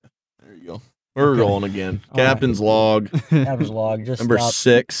There you go. We're rolling again. All Captain's log. Captain's log. Just Number stop.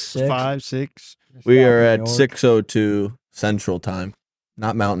 6. 5, 6. Just We stop are in at York. 6:02 Central Time.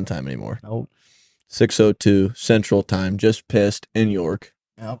 Not Mountain Time anymore. Nope. 6:02 Central Time. Just pissed in York.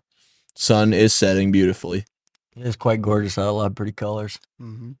 Yep. Sun is setting beautifully. It is quite gorgeous. I love pretty colors.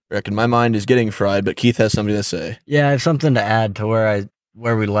 Mm-hmm. Reckon my mind is getting fried, but Keith has something to say. Yeah, I have something to add to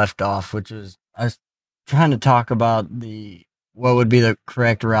where we left off, which is I was trying to talk about what would be the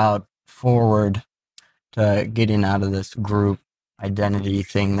correct route forward to getting out of this group identity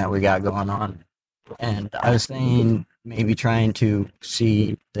thing that we got going on. And I was saying maybe trying to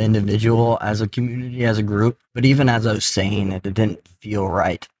see the individual as a community, as a group, but even as I was saying it didn't feel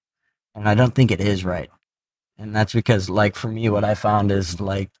right. And I don't think it is right. And that's because, like, for me, what I found is,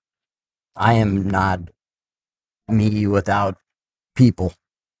 like, I am not me without people,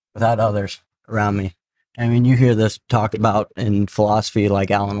 without others around me. I mean, you hear this talked about in philosophy,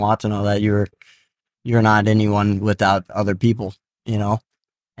 like Alan Watts and all that. You're not anyone without other people, you know?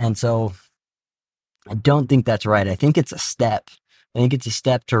 And so I don't think that's right. I think it's a step. I think it's a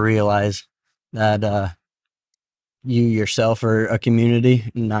step to realize that you yourself are a community,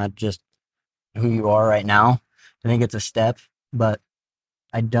 not just who you are right now. I think it's a step, but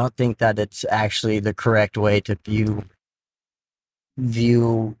I don't think that it's actually the correct way to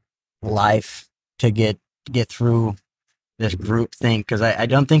view life to get through this group thing, because I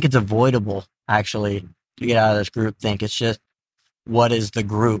don't think it's avoidable actually to get out of this group think. It's just, what is the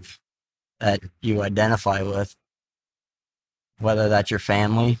group that you identify with? Whether that's your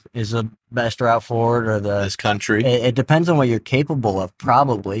family is the best route forward, or This country. it depends on what you're capable of,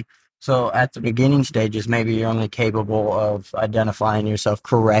 probably. So at the beginning stages, maybe you're only capable of identifying yourself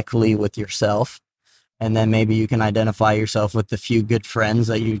correctly with yourself. And then maybe you can identify yourself with the few good friends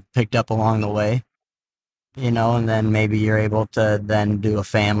that you picked up along the way, you know, and then maybe you're able to then do a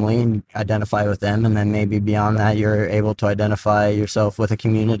family and identify with them. And then maybe beyond that, you're able to identify yourself with a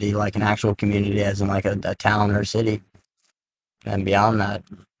community, like an actual community, as in like a town or a city. And beyond that,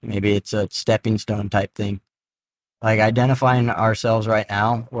 maybe it's a stepping stone type thing. Like identifying ourselves right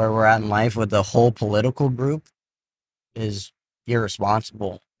now, where we're at in life with the whole political group, is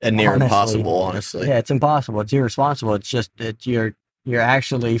irresponsible. And near honestly. impossible, honestly. Yeah, it's impossible. It's irresponsible. It's just that you're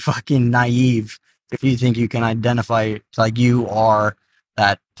actually fucking naive if you think you can identify like you are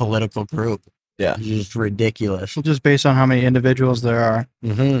that political group. Yeah. It's just ridiculous. Just based on how many individuals there are.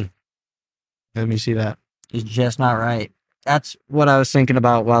 Mm-hmm. Let me see that. It's just not right. That's what I was thinking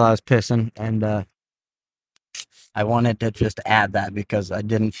about while I was pissing, and I wanted to just add that because I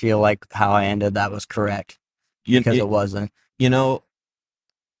didn't feel like how I ended that was correct, because it wasn't. You know,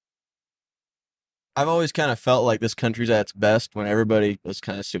 I've always kind of felt like this country's at its best when everybody, that's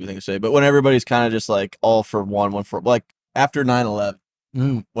kind of a stupid thing to say, but when everybody's kind of just like all for one for, like after 9/11,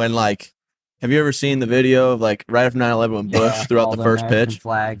 when like, have you ever seen the video of like right after 9/11 when Bush threw out the first American pitch?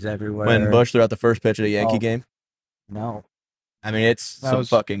 flags everywhere. When Bush threw out the first pitch at a Yankee game? No. I mean, it's That was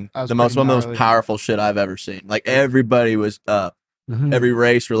one of the most powerful shit I've ever seen. Like everybody was up. Mm-hmm. Every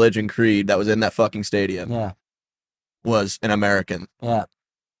race, religion, creed that was in that fucking stadium was an American. Yeah.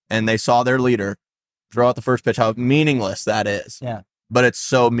 And they saw their leader throw out the first pitch, how meaningless that is. Yeah. But it's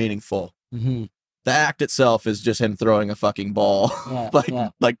so meaningful. Mm-hmm. The act itself is just him throwing a fucking ball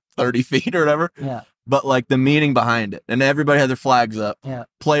like 30 feet or whatever. Yeah. But like the meaning behind it. And everybody had their flags up. Yeah.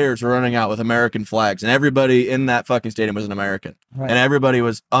 Players were running out with American flags. And everybody in that fucking stadium was an American. Right. And everybody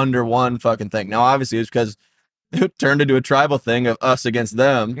was under one fucking thing. Now, obviously, it was because it turned into a tribal thing of us against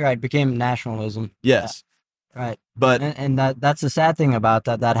them. You're right. It became nationalism. Yes. Yeah. Right. But and that's the sad thing about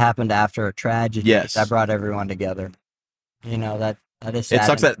that. That happened after a tragedy. Yes. That brought everyone together. You know, that is sad. It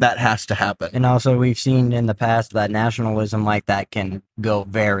sucks that has to happen. And also, we've seen in the past that nationalism like that can go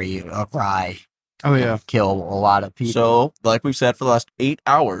very awry. Oh, yeah. Kill a lot of people. So, like we've said for the last 8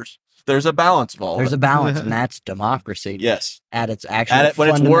 hours, there's a balance of all There's of a balance, and that's democracy. Yes. At its actual when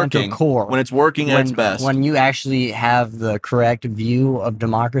it's working, core. When it's working at its best. When you actually have the correct view of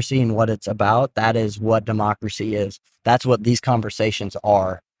democracy and what it's about, that is what democracy is. That's what these conversations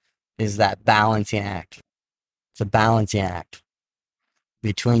are, is that balancing act. It's a balancing act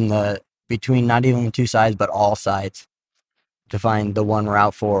between not even the two sides, but all sides, to find the one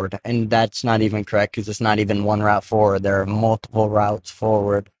route forward. And that's not even correct, because it's not even one route forward. There are multiple routes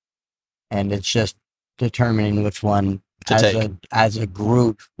forward. And it's just determining which one as a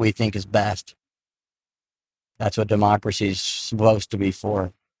group we think is best. That's what democracy is supposed to be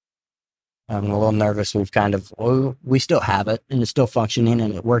for. I'm a little nervous. We still have it, and it's still functioning,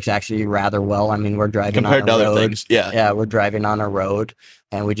 and it works actually rather well. I mean, we're driving compared on to a other road. things. Yeah, we're driving on a road,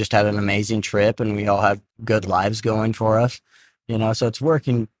 and we just had an amazing trip, and we all have good lives going for us. you know, so it's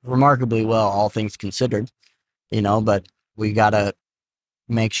working remarkably well, all things considered, you know, but we got to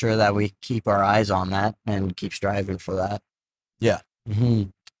make sure that we keep our eyes on that and keep striving for that. Yeah. Mm-hmm.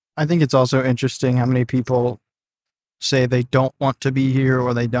 I think it's also interesting how many people say they don't want to be here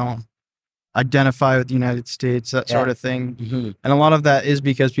or they don't identify with the United States, that sort of thing. Mm-hmm. And a lot of that is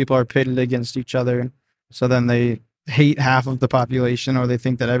because people are pitted against each other. So then they hate half of the population or they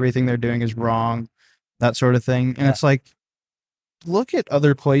think that everything they're doing is wrong, that sort of thing. And it's like, look at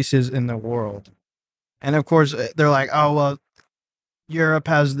other places in the world. And of course, they're like, oh, well, Europe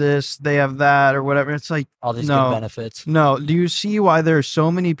has this, they have that, or whatever. It's like, All these no, good benefits. no. Do you see why there are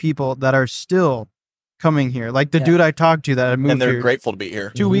so many people that are still coming here? Like the Yeah. dude I talked to that had moved And they're here grateful to be here.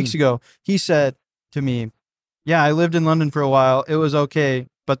 2 weeks ago, he said to me, yeah, I lived in London for a while. It was okay,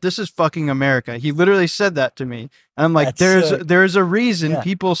 but this is fucking America. He literally said that to me. And I'm like, That's sick. there's a reason Yeah.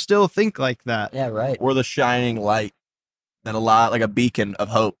 people still think like that. Yeah, right. We're the shining light and like a beacon of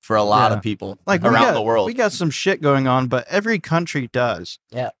hope for a lot Yeah. of people Like around the world. We got some shit going on, but every country does.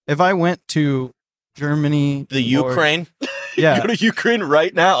 Yeah. If I went to Germany, The Ukraine. Yeah. Go to Ukraine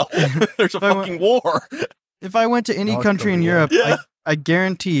right now. There's a If I went- fucking war. if I went to any North country in Korea. Europe, Yeah. I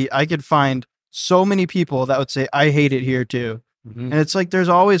guarantee I could find so many people that would say I hate it here too. Mm-hmm. And it's like there's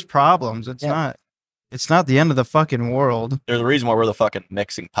always problems. It's Yeah. not the end of the fucking world. There's a reason why we're the fucking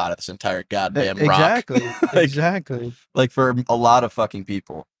mixing pot of this entire goddamn rock. Exactly. Like- Exactly. Like for a lot of fucking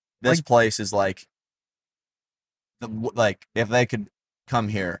people, this Like- place is like, like if they could come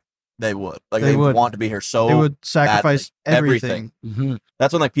here, they would. Like They they would. want to be here so. They would sacrifice Everything. everything. Mm-hmm.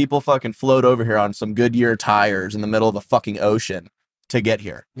 That's when like people fucking float over here on some Goodyear tires in the middle of the fucking ocean to get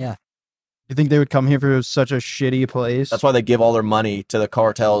here. You think they would come here for such a shitty place? That's why they give all their money to the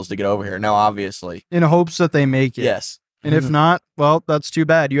cartels to get over here. Now, obviously, in hopes that they make it. yes, And if not, well, that's too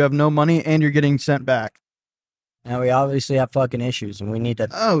bad. You have no money and you're getting sent back. And we obviously have fucking issues, and we need to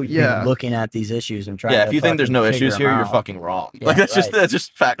Oh be yeah. looking at these issues and trying yeah. to If you think there's fucking no figure issues them here, you're out. fucking wrong. Yeah, Like that's right.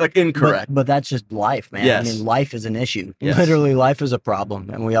 just fact. Like incorrect. But that's just life, man. Yes. I mean, life is an issue. Yes. Literally, life is a problem,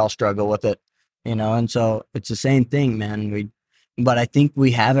 and we all struggle with it, you know. And so it's the same thing, man. But I think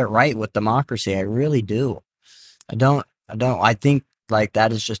we have it right with democracy. I really do. I don't. I think like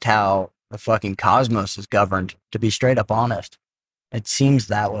that is just how the fucking cosmos is governed. To be straight up honest, it seems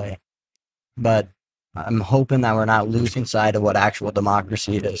that way. But I'm hoping that we're not losing sight of what actual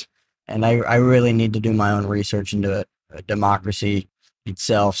democracy is. And I really need to do my own research into it, democracy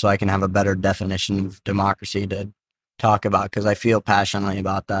itself, so I can have a better definition of democracy to talk about, because I feel passionately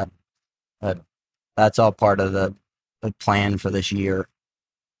about that. But that's all part of the plan for this year,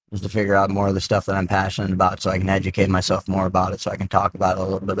 is to figure out more of the stuff that I'm passionate about, so I can educate myself more about it, so I can talk about it a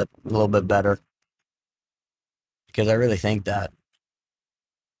little bit better. Because I really think that,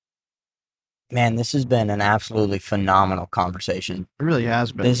 man, this has been an absolutely phenomenal conversation. It really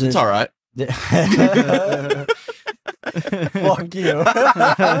has been. This is It's all right. Fuck you.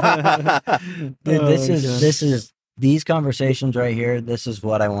 Dude, this is these conversations right here. This is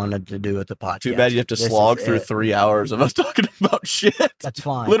what I wanted to do with the podcast. Too bad you have to This slog is through it. 3 hours of us talking about shit. That's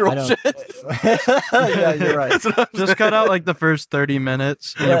fine. Literal I don't- shit. Yeah, you're right. That's what I'm Just saying. cut out like the first 30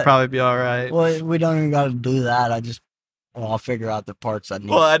 minutes and Yeah. you'll probably be all right. Well, we don't even got to do that. I'll figure out the parts I need.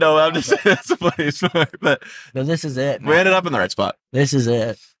 Well, I know. I'm just saying that's the funniest part. But But this is it, we man. ended up in the right spot. This is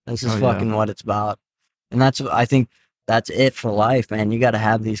it. This is Oh, yeah. fucking what it's about. And I think that's it for life, man. You got to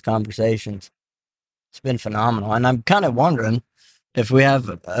have these conversations. It's been phenomenal. And I'm kind of wondering if we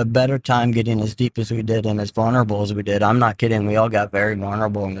have a better time getting as deep as we did and as vulnerable as we did. I'm not kidding. We all got very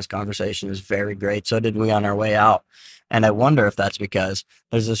vulnerable in this conversation. It was very great. So did we on our way out. And I wonder if that's because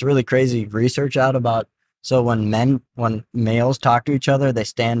there's this really crazy research out about, so when males talk to each other, they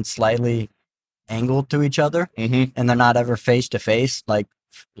stand slightly angled to each other, Mm-hmm. and they're not ever face to face, like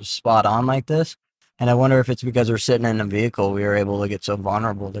spot on like this. And I wonder if it's because we're sitting in a vehicle, we were able to get so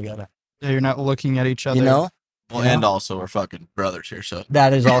vulnerable together. Yeah, you're not looking at each other. You know, Well, Yeah. and also we're fucking brothers here, so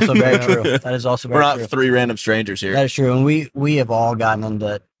that is also very Yeah. true. That is also we're very not true. 3 random strangers here. That is true. And we have all gotten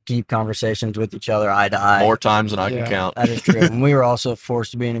into deep conversations with each other eye to eye. More times than I Yeah. can count. That is true. And we were also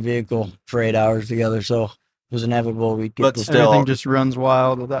forced to be in a vehicle for 8 hours together. So it was inevitable we'd get But this. still- Everything just runs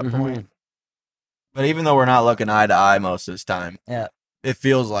wild at that Mhm. point. But even though we're not looking eye to eye most of this time, Yeah. it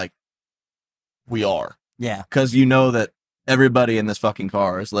feels like we are. Yeah. Because you know that everybody in this fucking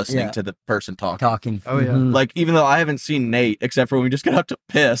car is listening Yeah. to the person talking. Talking. Oh, yeah. Mhm. Like, even though I haven't seen Nate, except for when we just got up to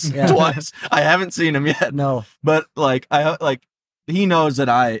piss Yeah. twice, I haven't seen him yet. No, But, like, he knows that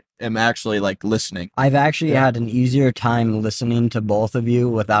I am actually, like, listening. I've actually Yeah. had an easier time listening to both of you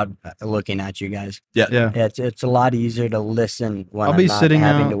without looking at you guys. Yeah. It's a lot easier to listen when I'll I'm be not sitting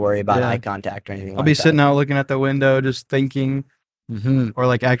having out- to worry about yeah. eye contact or anything. I'll be sitting out looking at the window, just thinking, or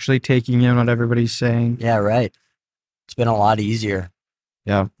like actually taking in what everybody's saying. Yeah, right. It's been a lot easier.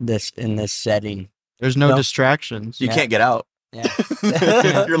 Yeah. In this setting. There's no distractions. You can't get out. Yeah.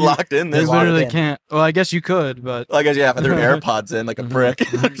 You're locked in You this. literally can't. Well, I guess you could, but I guess you have to throw AirPods in like a prick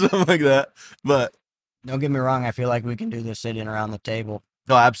or something like that. But don't get me wrong, I feel like we can do this sitting around the table.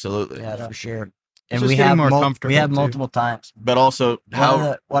 no, absolutely. Yeah, for sure. It's And just we getting have more comfortable, we have too. multiple times. But also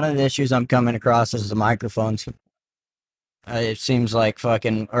One of the issues I'm coming across is the microphones. It seems like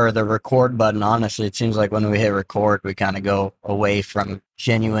or the record button, honestly, it seems like when we hit record, we kind of go away from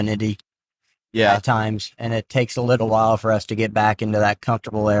genuinity at times. And it takes a little while for us to get back into that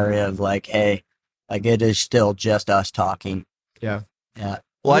comfortable area of like, hey, like it is still just us talking. Yeah. Yeah.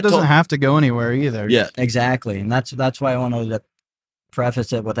 Well, it doesn't have to go anywhere either. Yeah. Exactly. And that's why I wanted to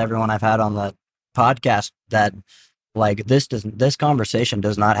preface it with everyone I've had on the podcast that like this conversation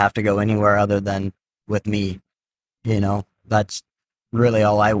does not have to go anywhere other than with me. You know, that's really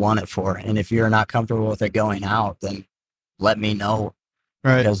all I want it for. And if you're not comfortable with it going out, then let me know.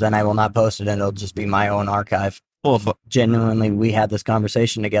 Right. Because then I will not post it and it'll just be my own archive. Well, genuinely, we had this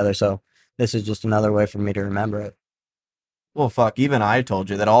conversation together. So this is just another way for me to remember it. Well, fuck, even I told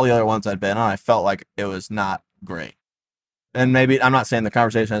you that all the other ones I'd been on, I felt like it was not great. And maybe, I'm not saying the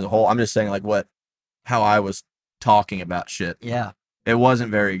conversation as a whole, I'm just saying like how I was talking about shit. Yeah. It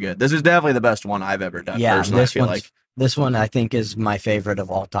wasn't very good. This is definitely the best one I've ever done. Personally, this one I think is my favorite of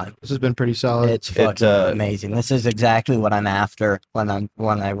all time. This has been pretty solid. It's fucking amazing. This is exactly what I'm after when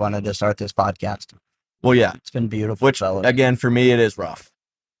I wanted to start this podcast. Well, yeah. It's been beautiful. Which, again, for me, it is rough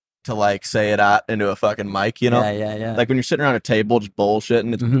to like say it out into a fucking mic, you know? Yeah. Like when you're sitting around a table just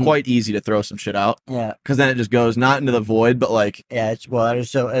bullshitting, it's quite easy to throw some shit out. Yeah. Because then it just goes not into the void, but like. Yeah,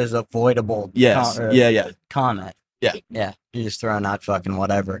 it's avoidable. Yes. Comment. Yeah. Yeah. You're just throwing out fucking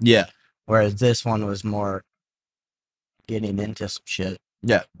whatever. Yeah. Whereas this one was more getting into some shit.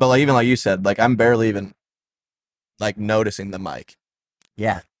 Yeah. But like even like you said, like I'm barely even like noticing the mic.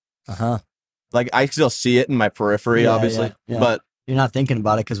 Yeah. Uh-huh. Like I still see it in my periphery, obviously. Yeah. But you're not thinking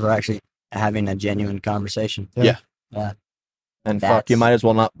about it because we're actually having a genuine conversation. Yeah. And fuck, you might as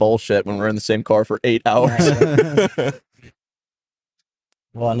well not bullshit when we're in the same car for 8 hours. Yeah.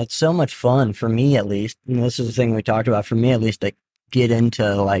 Well, and it's so much fun for me, at least. And this is the thing we talked about. For me, at least, to get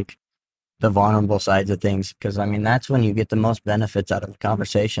into like the vulnerable sides of things, because I mean that's when you get the most benefits out of the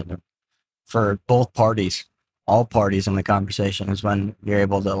conversation for both parties. All parties in the conversation is when you're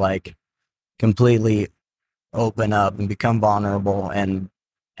able to like completely open up and become vulnerable and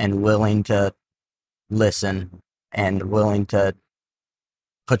willing to listen and willing to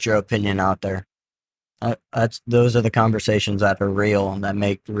put your opinion out there. Those are the conversations that are real and that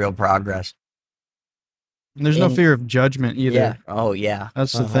make real progress. And there's no fear of judgment either. Yeah. Oh yeah.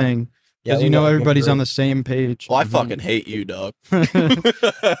 That's the thing. Yeah, Because everybody's on the same page. Well, I fucking hate you, dog. You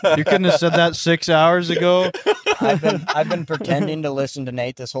couldn't have said that 6 hours ago. I've been pretending to listen to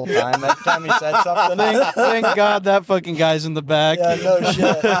Nate this whole time. Every time he said something, Thank God that fucking guy's in the back. Yeah, no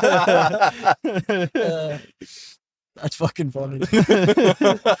shit. That's fucking funny.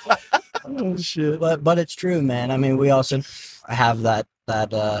 Oh shit. But it's true, man. I mean, we also have that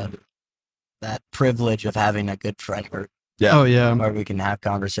privilege of having a good friend group. Yeah. Oh yeah. Where we can have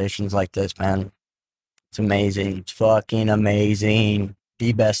conversations like this, man. It's amazing. It's fucking amazing.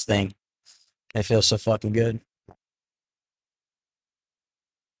 The best thing. It feels so fucking good.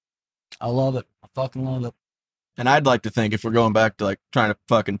 I love it. I fucking love it. And I'd like to think if we're going back to like trying to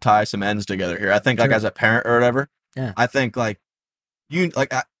fucking tie some ends together here, I think like as a parent or whatever, I think like you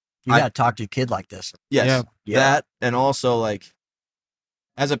like you gotta talk to your kid like this. Yes, that, and also like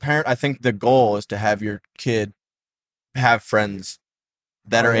as a parent, I think the goal is to have your kid have friends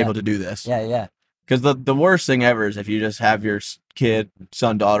that are able to do this. Yeah. Because the worst thing ever is if you just have your kid,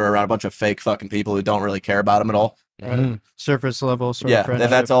 son, daughter around a bunch of fake fucking people who don't really care about them at all. Mm-hmm. Surface level sort of friendship.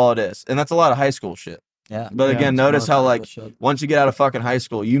 That's all it is. And that's a lot of high school shit. Yeah. But again, notice how like once you get out of fucking high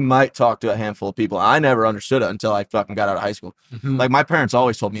school, you might talk to a handful of people. I never understood it until I fucking got out of high school. Mm-hmm. Like my parents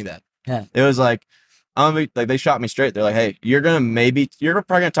always told me that. Yeah. It was like, they shot me straight. They're like, hey, you're probably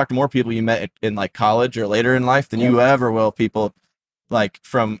gonna talk to more people you met in like college or later in life than you ever will people like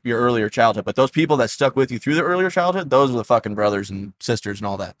from your earlier childhood. But those people that stuck with you through the earlier childhood, those were the fucking brothers and sisters and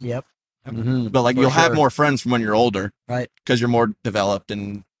all that. Yep. Mm-hmm. But like you'll have more friends from when you're older, right? Because you're more developed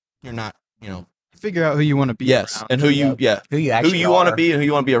and you're not, figure out who you want to be. Yes, around. and who you want to be and who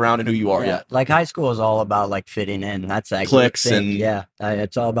you want to be around and who you are. Yeah. Like high school is all about like fitting in. That's actually cliques and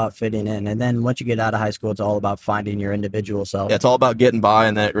it's all about fitting in. And then once you get out of high school, it's all about finding your individual self. Yeah, it's all about getting by,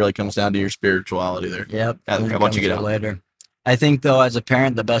 and then it really comes down to your spirituality there. Yep. Once you get out later. I think though, as a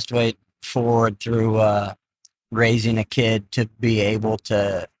parent, the best way forward through raising a kid to be able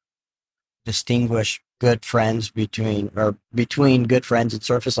to distinguish good friends between good friends and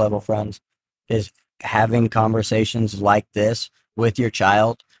surface level friends is having conversations like this with your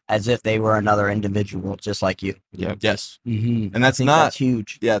child as if they were another individual just like you. Yeah. Yes. Mm-hmm. And that's not that's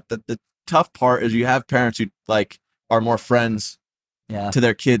huge. Yeah. The tough part is you have parents who like are more friends Yeah, to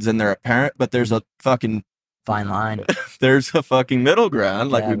their kids than they're a parent, but there's a fucking fine line. there's a fucking middle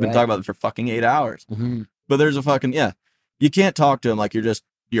ground. Like Yeah, we've been right. talking about it for fucking 8 hours. Mm-hmm. But there's a fucking you can't talk to them like you're just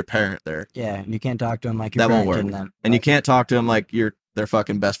your parent there. Yeah, you can't talk to them like you're That won't work. parenting them. And you can't talk to them like you're their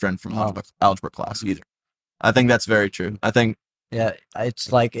fucking best friend from algebra class either. I think that's very true. I think Yeah, it's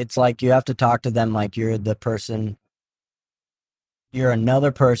like you have to talk to them like you're the person. You're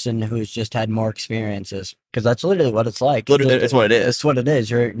another person who's just had more experiences, because that's literally what it's like. literally, it's what it is. It's what it is.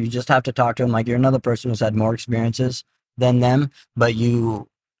 You just have to talk to them like you're another person who's had more experiences than them, but you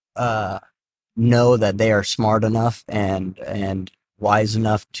know that they are smart enough and wise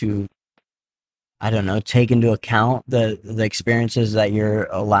enough to, I don't know, take into account the experiences that you're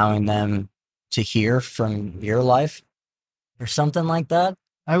allowing them to hear from your life or something like that.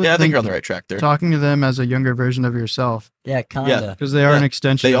 I would I think think you're on the right track there. talking to them as a younger version of yourself, Yeah, kind of. because they are an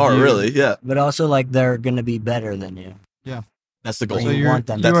extension. They of are you. really, yeah. But also, like, they're going to be better than you. That's the Or goal. So you you're- want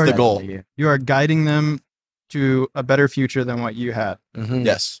them to that's be the better goal. than you. You are guiding them to a better future than what you had. Mhm.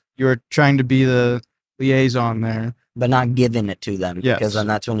 Yes. You are trying to be the liaison there. But not giving it to them. Yes. Because then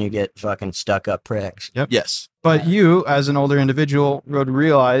that's when you get fucking stuck up pricks. Yes. But Yeah. you, as an older individual, would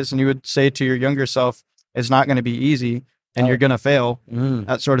realize, and you would say to your younger self, it's not going to be easy and Oh. you're going to fail, Mm.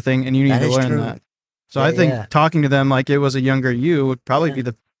 that sort of thing. And you need That to is learn true. that. So Yeah, I think yeah. talking to them like it was a younger you would probably Yeah. be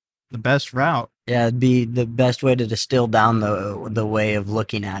the best route. Yeah, it'd be the best way to distill down the way of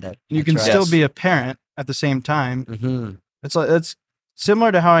looking at it. You can right. still Yes. be a parent at the same time. Mm-hmm. It's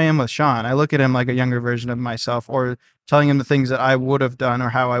similar to how I am with Sean. I look at him like a younger version of myself, or telling him the things that I would have done or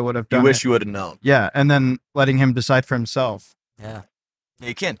how I would have You done wish it. you would have known. Yeah, and then letting him decide for himself. Yeah.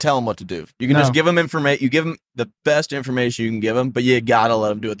 You can't tell them what to do. You can No. just give them information. You give them the best information you can give them, but you gotta let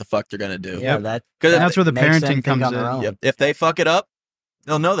them do what the fuck they're gonna do. Yeah, Yep. that Because And that's where the makes them parenting think comes on their in. own. if they fuck it up,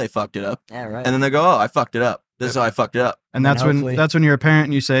 they'll know they fucked it up, Yeah, right. and then they go, "Oh, I fucked it up. This is how I fucked it up." And And that's when hopefully- you're a parent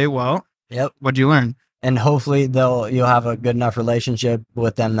and you say, "Well, Yep. what'd you learn?" And hopefully you'll have a good enough relationship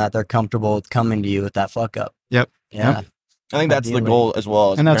with them that they're comfortable with coming to you with that fuck up. Yep. Yeah. Yep. I think that's the Ideally. goal as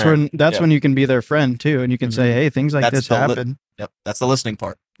well. As And a that's parent. when Yeah. when you can be their friend too, and you can say, Mhm. "Hey, things like That's this the li- happen." Yep, that's the listening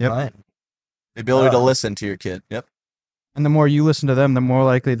part. Yep. Right. The ability to Oh. listen to your kid. Yep, And the more you listen to them, the more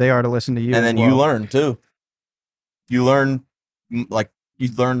likely they are to listen to you. and as then well. you learn too. You learn you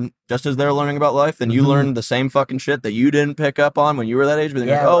learn just as they're learning about life. Then you Mhm. learn the same fucking shit that you didn't pick up on when you were that age. But then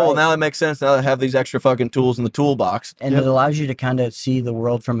you're Yeah, like, oh, well, right. now it makes sense. Now I have these extra fucking tools in the toolbox. And Yep. it allows you to kind of see the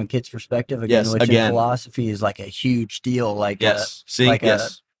world from a kid's perspective again, Yes, which again. in philosophy is like a huge deal. Like Yes, seeing like a-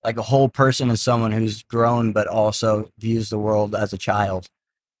 yes, like a whole person is someone who's grown but also views the world as a child.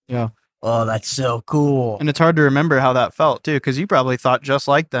 Yeah. Oh, that's so cool. And it's hard to remember how that felt too, because you probably thought just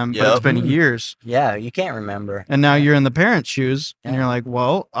like them, but it's Yep. been Mhm. years. Yeah, you can't remember. And now you're in the parents' shoes, and Yeah. you're like,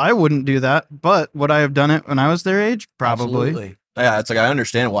 "Well, I wouldn't do that, but would I have done it when I was their age? Probably." Absolutely. yeah. It's like I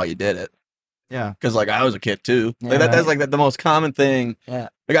understand why you did it Yeah. because like I was a kid too. Yeah, Like that's right. like the most common thing. Yeah.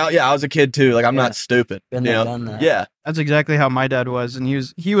 Like I was a kid too. Like I'm Yeah. not stupid. Been you there, know? done that. Yeah. That's exactly how my dad was, and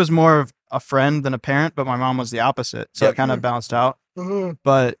he was more of a friend than a parent, but my mom was the opposite, so Yep. it kind of balanced out.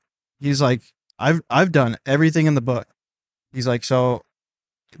 But he's like, I've done everything in the book. He's like, so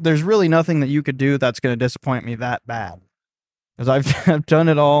there's really nothing that you could do that's going to disappoint me that bad, because I've done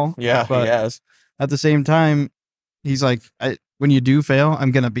it all. Yeah. But Yes. at the same time, he's like, when you do fail,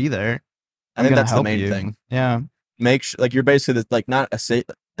 I'm going to be there. I I'm think gonna that's the help main you. thing. Yeah. Make like you're basically like not a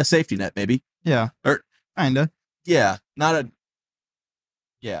safety net maybe. Yeah. Or- kinda. Yeah.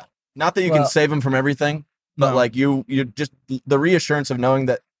 Not that you can Well- save them from everything, but No. like you just the reassurance of knowing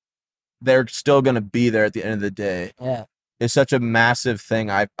that they're still going to be there at the end of the day Yeah. is such a massive thing.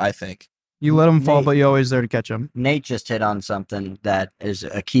 I think. You let them fall, Nate- but you're always there to catch them. Nate just hit on something that is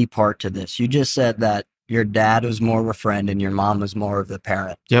a key part to this. You just said that your dad was more of a friend and your mom was more of the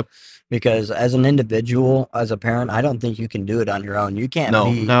parent. Yep. Because as an individual, as a parent, I don't think you can do it on your own. You can't No.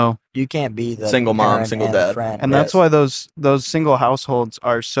 be No. you can't be the Single mom, parent single and the dad. friend. And that's Yes. why those single households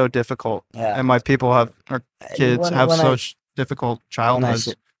are so difficult, yeah. and why people have or kids When- have when I- such difficult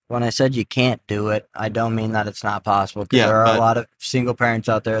childhoods. When I said you can't do it, I don't mean that it's not possible. Because Yeah, there are but- a lot of single parents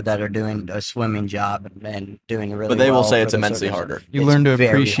out there that are doing a swimming job and doing really. But they will well say for it's the immensely circumstances. harder. You It's learn to very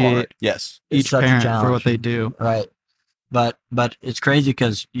appreciate hard. Yes. It's each such a parent for challenge. what they do. Right. But it's crazy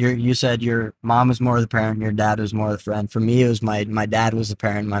because you said your mom was more the parent, your dad was more the friend. For me, it was my dad was the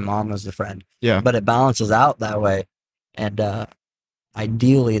parent, my mom was the friend. Yeah. But it balances out that way, and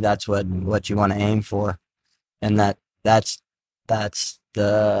ideally, that's what you want to aim for, and that's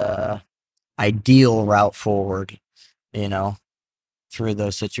the ideal route forward, through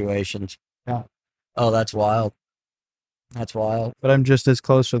those situations. Yeah. Oh, that's wild. That's wild. But I'm just as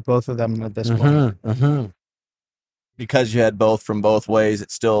close with both of them at this point. Mm-hmm. Because you had both from both ways,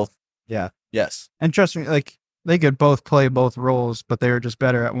 it's still Yeah. yes. And trust me, like they could both play both roles, but they were just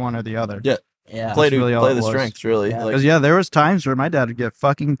better at one or the other. Yeah. Yeah. Play really all play it the was. strengths, really. Yeah. Like, Because there was times where my dad would get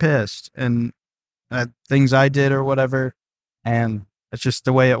fucking pissed and at things I did or whatever, and it's just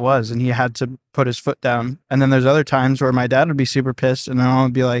the way it was, and he had to put his foot down. And then there's other times where my dad would be super pissed, and I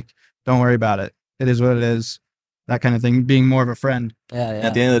would be like, "Don't worry about it. It is what it is." That kind of thing. Being more of a friend. Yeah.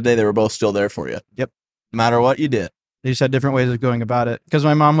 at the end of the day, they were both still there for you. Yep. No matter what you did. They just had different ways of going about it. Because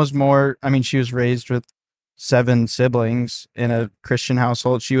my mom was more. I mean, she was raised with 7 siblings in a Christian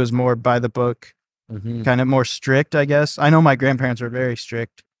household. She was more by the book. Mm-hmm. Kind of more strict, I guess. I know my grandparents were very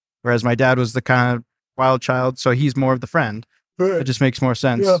strict, whereas my dad was the kind of wild child, so he's more of the friend. It just makes more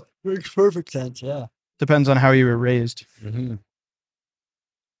sense. Yeah, makes perfect sense. Yeah. Depends on how you were raised. Mm-hmm.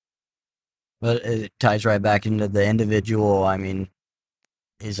 But it ties right back into the individual. I mean,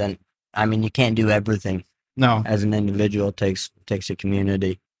 you can't do everything No. as an individual. It takes a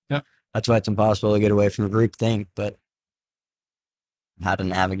community. Yeah. That's why it's impossible to get away from group think, but how to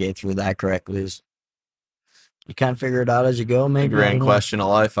navigate through that correctly is you kind of figure it out as you go, The maybe. grand question of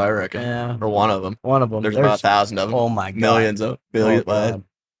life, I reckon. Yeah. Or one of them. One of them. There's about 1,000 of them. Oh my God. Millions of billions. Oh, God.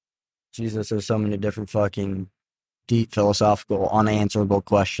 Jesus, there's so many different fucking deep philosophical, unanswerable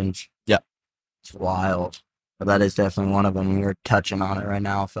questions. Yeah. It's wild. But that is definitely one of them. We're touching on it right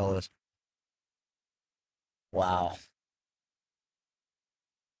now, fellas. Wow.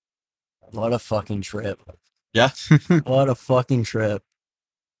 What a fucking trip. Yeah. What a fucking trip.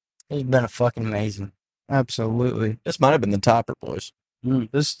 It's been a fucking amazing. Absolutely. This might have been the topper, boys.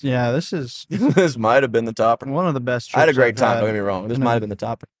 This is This might have been the topper. one of the best trips I had a great I've time. had. Don't get me wrong. This No. might have been the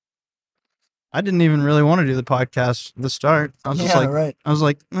topper. I didn't even really want to do the podcast at the start. I was just like, right.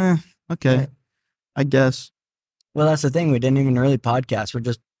 Okay, Yeah. I guess. Well, that's the thing. We didn't even really podcast. We're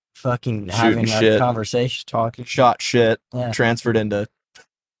just fucking having shit. a conversation. Talking. Shot shit. Yeah. Transferred into.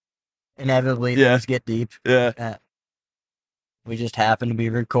 Inevitably, Yeah. things get deep. Yeah. We just happen to be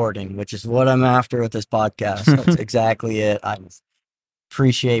recording, which is what I'm after with this podcast. That's exactly it. I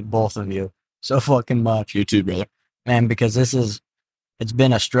appreciate both of you so fucking much. You too, brother. Man, because it's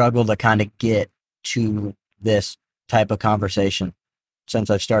been a struggle to kind of get to this type of conversation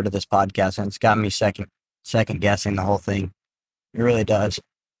since I've started this podcast, and it's got me second guessing the whole thing. It really does.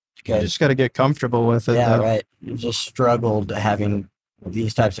 You just got to get comfortable with it. Yeah, though. right. You just struggled having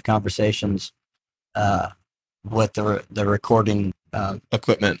these types of conversations with the recording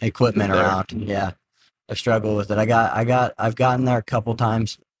Equipment. equipment There. around. Yeah, I struggle with it. I've gotten there a couple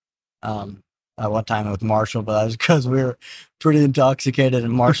times. One time with Marshall, but that was because we were pretty intoxicated,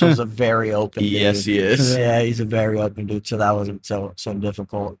 and Marshall's a very open dude. Yes, he is. Yeah, he's a very open dude, so that wasn't so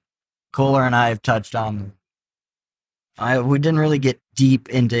difficult. Kohler and I have touched on. We didn't really get deep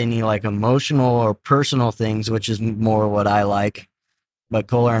into any like emotional or personal things, which is more what I like. But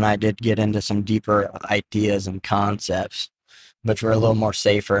Kohler and I did get into some deeper ideas and concepts, which were a little more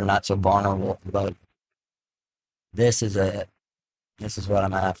safer and not so vulnerable. But this is it. This is what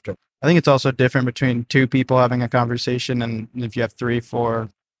I'm after. I think it's also different between 2 people having a conversation and if you have 3, 4.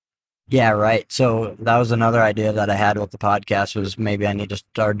 Yeah, right. So that was another idea that I had with the podcast was maybe I need to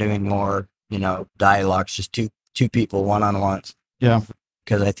start doing more, dialogues, just two people one-on-ones. Yeah.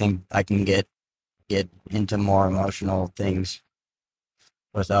 Because I think I can get into more emotional things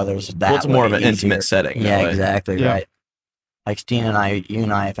with others that Well, it's more of an way intimate easier. setting. Yeah, that way. exactly Yeah. right. Like Steen and you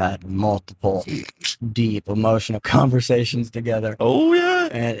and I have had multiple deep emotional conversations together. Oh,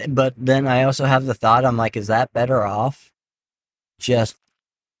 yeah. But then I also have the thought, I'm like, is that better off? Is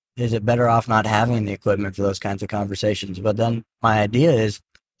it better off not having the equipment for those kinds of conversations? But then my idea is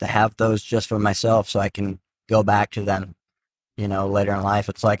to have those just for myself so I can go back to them, later in life.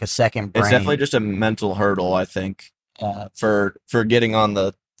 It's like a second brain. It's definitely just a mental hurdle, I think, for getting on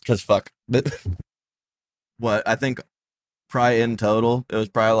the, because fuck. What, I think probably in total, it was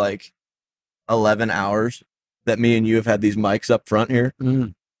probably like 11 hours that me and you have had these mics up front here.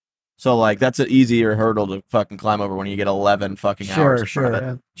 Mm. So like that's an easier hurdle to fucking climb over when you get 11 fucking hours in front of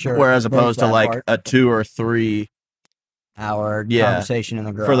it. Sure. Whereas There's opposed to that like part. a 2 or 3 hour Yeah. conversation in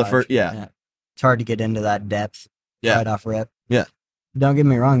the garage. for the first, yeah. It's hard to get into that depth Yeah. right off rip. Yeah. Don't get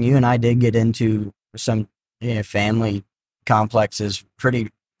me wrong. You and I did get into some family complexes pretty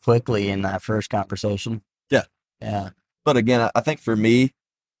quickly in that first conversation. Yeah. Yeah. But again, I think for me,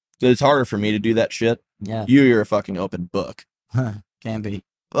 it's harder for me to do that shit. Yeah. You're a fucking open book. Can be.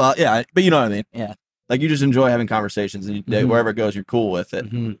 Well, yeah, but you know what I mean? Yeah. Like, you just enjoy having conversations, and wherever it goes, you're cool with it.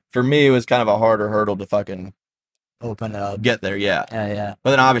 For me, it was kind of a harder hurdle to fucking open it up. get there, yeah. Yeah. But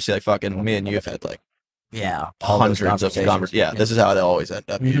then obviously, like, fucking me and you have had, like, hundreds of conversations. Yeah, this is how they always end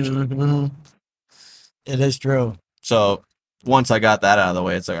up, usually. It is true. So once I got that out of the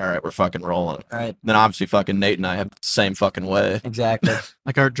way, it's like, all right, we're fucking rolling. All right. Then obviously fucking Nate and I have the same fucking way. Exactly.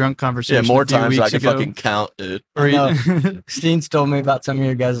 Like our drunk conversation. Yeah, more times I I can fucking count, dude. Steens told me about some of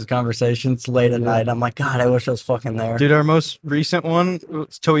your guys' conversations late at night. I'm like, God, I wish I was fucking there. Dude, our most recent one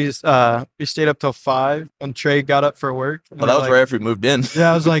was till we stayed up till 5 when Trey got up for work. Well, that was right after we moved in.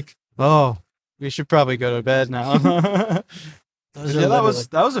 Yeah, I was like, oh, we should probably go to bed now.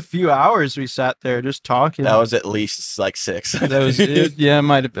 That was a few hours we sat there just talking. That was at least like 6. Yeah, it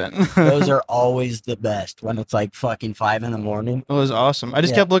might have been. Those are always the best when it's like fucking 5 a.m. It was awesome. I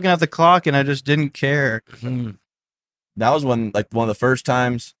just kept looking at the clock and I just didn't care. That was one of the first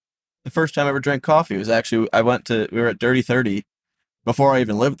time I ever drank coffee was actually, we were at Dirty 30 before I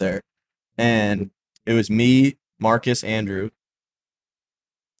even lived there. And it was me, Marcus, Andrew.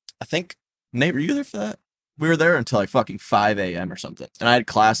 I think, Nate, were you there for that? We were there until like fucking 5 a.m. or something. And I had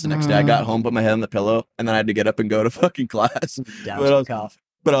class the next day. I got home, put my head on the pillow, and then I had to get up and go to fucking class.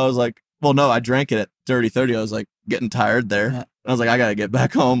 But I was like, well, no, I drank it at 30:30. I was like getting tired there. Yeah. I was like, I got to get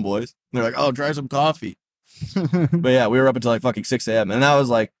back home, boys. And they're like, oh, try some coffee. But yeah, we were up until like fucking 6 a.m. And I was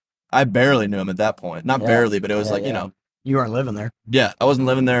like, I barely knew him at that point. Not barely, but it was you know. You weren't living there. Yeah, I wasn't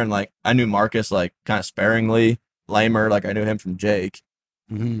living there. And like, I knew Marcus like kind of sparingly, lamer. Like I knew him from Jake.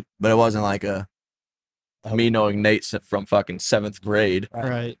 But it wasn't like me knowing Nate from fucking 7th grade.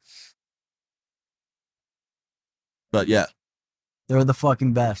 Right. But yeah. They're the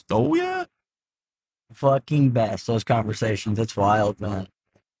fucking best. Oh, yeah. Fucking best. Those conversations. It's wild, man.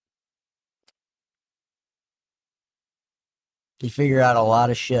 You figure out a lot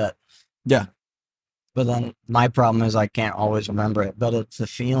of shit. Yeah. But then my problem is I can't always remember it. But it's the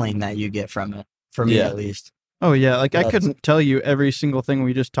feeling that you get from it. For me, at least. Oh, yeah. Like, I couldn't tell you every single thing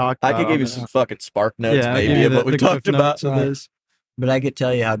we just talked about. I could give you some fucking spark notes, maybe, of what we talked about. But I could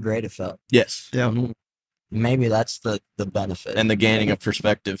tell you how great it felt. Yes. Yeah. Maybe that's the benefit. And the gaining of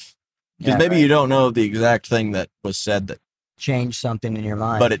perspective. Because maybe you don't know the exact thing that was said that changed something in your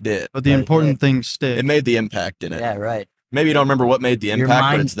mind. But it did. But the important things stick. It made the impact in it. Yeah, right. Maybe you don't remember what made the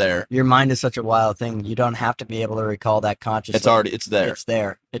impact, but it's there. Your mind is such a wild thing. You don't have to be able to recall that consciously. It's there. It's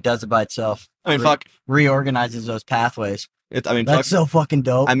there. It does it by itself. I mean, reorganizes those pathways. That's so fucking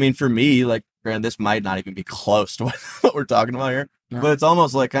dope. I mean, for me, like, granted, this might not even be close to what we're talking about here, but it's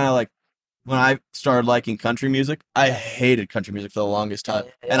almost like kind of like when I started liking country music. I hated country music for the longest time,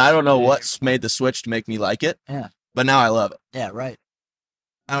 and I don't know what's made the switch to make me like it. Yeah. But now I love it. Yeah, right.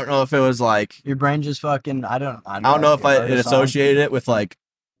 I don't know if it was like your brain just fucking. I don't know if I associated it with like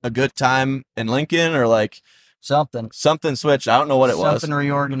a good time in Lincoln or like something switched. I don't know what it was. Something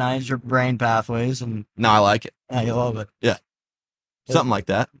reorganized your brain pathways, and now I like it. Yeah, you love it. Yeah, something like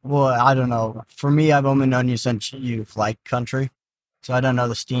that. Well, I don't know. For me, I've only known you since you've liked country, so I don't know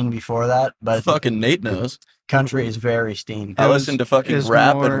the Steen before that. But fucking Nate knows. Country is very Steen. I listen to fucking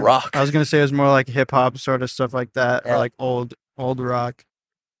rap and rock. I was gonna say it was more like hip hop sort of stuff like that, or like old rock.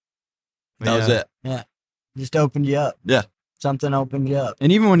 That was it. Yeah. Just opened you up. Yeah. Something opened you up.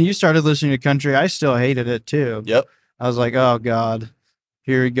 And even when you started listening to country, I still hated it too. Yep. I was like, oh God,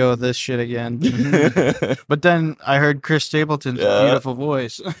 here we go with this shit again. But then I heard Chris Stapleton's beautiful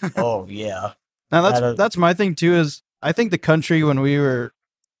voice. Oh yeah. Now that's my thing too, is I think the country when we were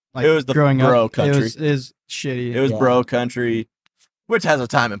like it was the growing bro up, country. It was shitty. It was bro country, which has a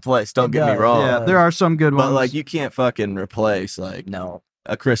time and place. Don't get me wrong. Yeah, there are some good ones. But like you can't fucking replace like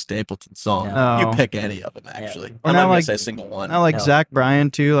a Chris Stapleton song. No. You pick any of them, actually. Yeah. I'm not going to say a single one. I like Zach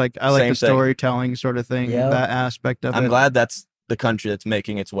Bryan, too. Like, I like Same the storytelling sort of thing, that aspect of it. I'm glad that's the country that's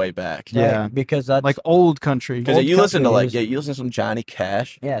making its way back. Yeah. Because that's... like old country. Because you listen to, you listen to some Johnny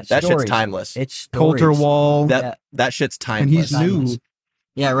Cash. Yeah, that shit's timeless. It's stories. Coulter Wall. That shit's timeless. And he's new.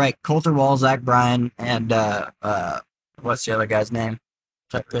 Yeah, right. Coulter Wall, Zach Bryan, and what's the other guy's name?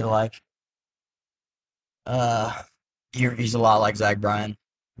 I really like. He's a lot like Zach Bryan.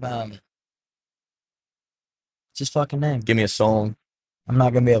 It's his fucking name. Give me a song. I'm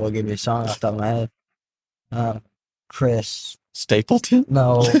not gonna be able to give you a song off the top of my head. Chris Stapleton?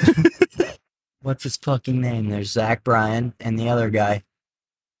 No. What's his fucking name? There's Zach Bryan and the other guy.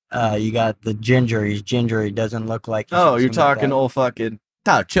 You got the ginger. He's ginger. He doesn't look like. Oh, you're talking old fucking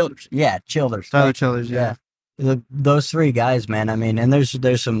Tyler Childers. Yeah, Childers. Tyler Childers. Yeah. those three guys, man. I mean, and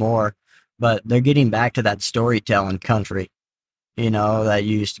there's some more, but they're getting back to that storytelling country, that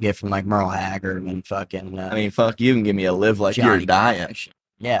you used to get from like Merle Haggard and fucking. I mean, fuck, you can give me a live like you're Johnny dying. Cash.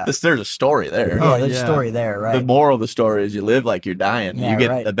 Yeah. There's a story there. Yeah, there's a story there, right? The moral of the story is you live like you're dying. Yeah, you get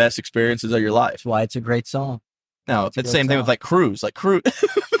right. the best experiences of your life. That's why it's a great song. No, it's the same thing with like Cruise. Like Cruise.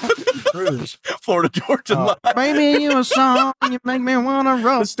 Florida Georgia Line. Baby, you a song, you make me wanna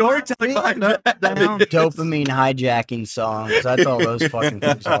roll. The storytelling behind that. Dopamine hijacking songs. That's all those fucking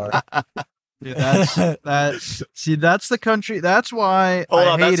things are. Dude, that's the country. That's why Hold I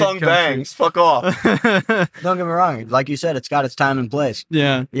on, that hated song country. bangs. Fuck off. Don't get me wrong. Like you said, it's got its time and place.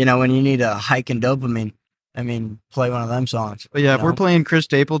 Yeah. When you need a hike and dopamine, I mean, play one of them songs. But yeah, if we're playing Chris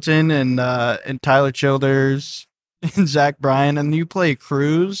Stapleton and Tyler Childers and Zach Bryan, and you play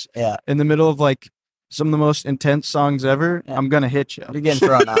Cruise in the middle of like some of the most intense songs ever, I'm gonna hit you. You're getting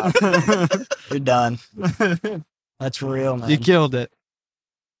thrown out. You're done. That's real, man. You killed it.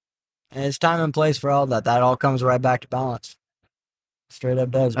 And it's time and place for all that. That all comes right back to balance. Straight up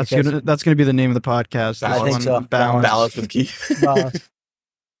does. That's gonna be the name of the podcast. I think so. Balance with Keith. Balance.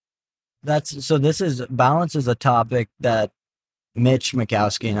 Balance is a topic that Mitch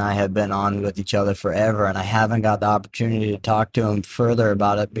Mikowski and I have been on with each other forever, and I haven't got the opportunity to talk to him further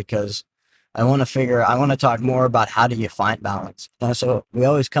about it because I want to talk more about how do you find balance. So we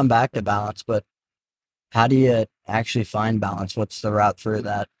always come back to balance, but how do you actually find balance? What's the route through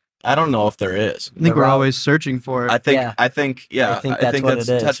that? I don't know if there is. I think we're always searching for it. I think that's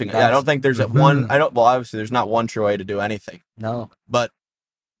touching. Yeah, I don't think there's one. Well, obviously there's not one true way to do anything. No. But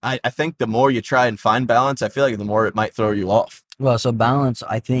I think the more you try and find balance, I feel like the more it might throw you off. Well, so balance,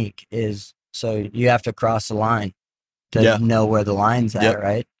 I think, is so you have to cross the line to know where the line's at,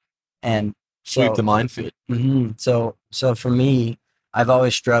 right? And sweep the minefield. Mm-hmm. So for me, I've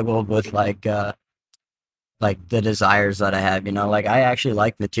always struggled with like the desires that I have. Like I actually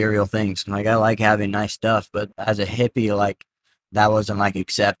like material things. Like I like having nice stuff, but as a hippie, like that wasn't like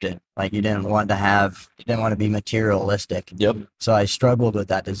accepted. Like you didn't want to be materialistic. Yep. So I struggled with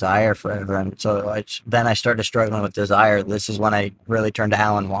that desire forever. And so then I started struggling with desire. This is when I really turned to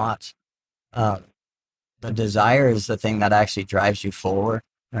Alan Watts. The desire is the thing that actually drives you forward.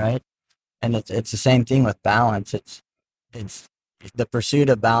 Right. And it's the same thing with balance. It's the pursuit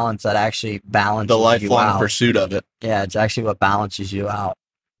of balance that actually balances the you lifelong out. pursuit of it. Yeah. It's actually what balances you out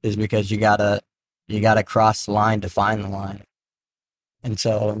is because you gotta cross the line to find the line. And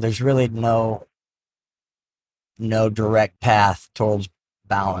so there's really no direct path towards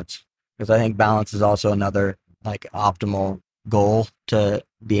balance because I think balance is also another like optimal goal to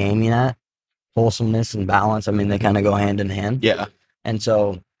be aiming at. Wholesomeness and balance, I mean, they kind of go hand in hand. Yeah. And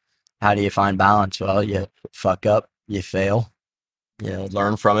so how do you find balance? Well, you fuck up, you fail. You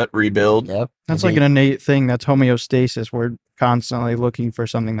learn from it, rebuild. Yep. That's like an innate thing. That's homeostasis. We're constantly looking for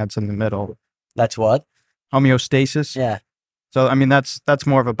something that's in the middle. That's what? Homeostasis. Yeah. So, I mean, that's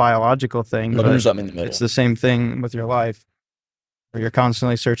more of a biological thing. Looking for something in the middle. It's the same thing with your life, where you're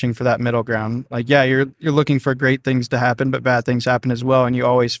constantly searching for that middle ground. Like, yeah, you're looking for great things to happen, but bad things happen as well, and you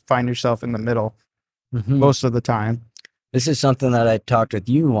always find yourself in the middle most of the time. This is something that I talked with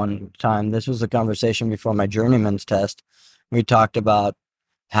you one time. This was a conversation before my journeyman's test. We talked about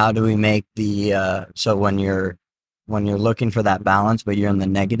how do we make the so when you're looking for that balance, but you're on the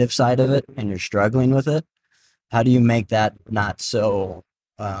negative side of it and you're struggling with it. How do you make that not so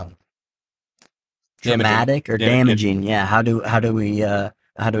dramatic or damaging? Yeah. How do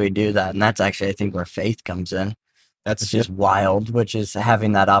we do that? And that's actually, I think, where faith comes in. That's just wild, which is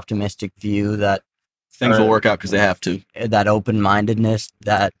having that optimistic view that things will work out because they have to. That open-mindedness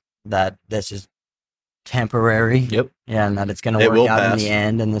that this is temporary. Yep. Yeah, and that it's going to work out in the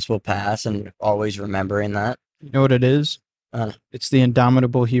end, and this will pass, and always remembering that. You know what it is? It's the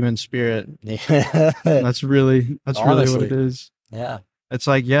indomitable human spirit. That's really what it is. Yeah. It's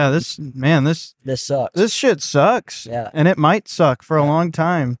like, this sucks. This shit sucks. Yeah. And it might suck for a long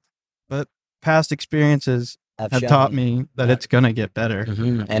time, but past experiences have taught me that it's gonna get better.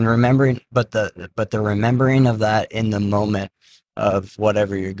 Mm-hmm. And remembering, but the remembering of that in the moment of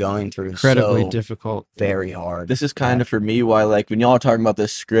whatever you're going through is incredibly difficult, very hard. This is kind of for me why, like, when y'all are talking about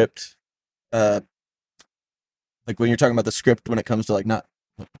this script, like when you're talking about the script when it comes to like not,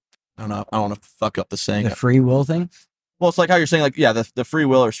 I don't know, I don't want to fuck up the saying. The free will thing? Well, it's like how you're saying, like, yeah, the free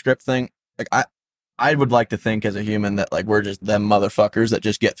will or script thing. Like I would like to think as a human that like we're just them motherfuckers that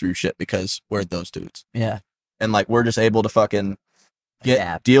just get through shit because we're those dudes. Yeah. And like we're just able to fucking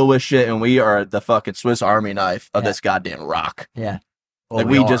deal with shit, and we are the fucking Swiss Army knife of this goddamn rock. Yeah. Well, like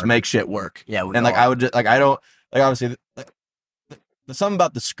we just make shit work. Yeah. And like I would just like I don't like obviously like, there's something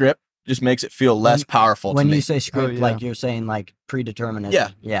about the script just makes it feel less powerful when to me. you say script, yeah. like you're saying like predeterminism. Yeah.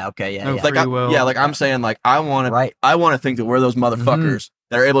 Yeah. Okay. Yeah. No yeah. like free will. I'm saying like I want Right. to think that we're those motherfuckers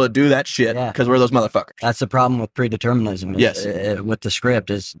that are able to do that shit Yeah. because we're those motherfuckers. That's the problem with predeterminism. Yes. With the script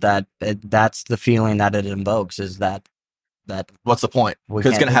is that that's the feeling that it invokes is that What's the point? we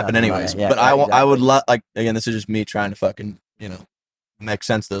Because it's can't gonna do happen nothing about anyways. it. Yeah, but right, I would exactly. like again, this is just me trying to fucking make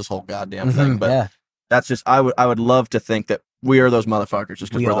sense of this whole goddamn thing. But yeah, that's just I would love to think that we are those motherfuckers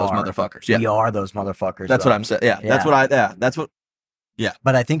just because We we're those are. motherfuckers. Yeah, we are those motherfuckers. that's though. what I'm saying. Yeah, that's Yeah. what.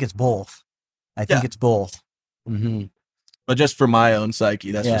 But I think it's both. I think Yeah. it's both. Mm-hmm. But just for my own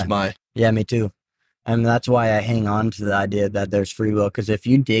psyche, that's just my. Yeah, me too. And that's why I hang on to the idea that there's free will. Because if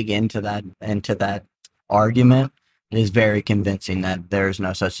you dig into that argument, it is very convincing that there's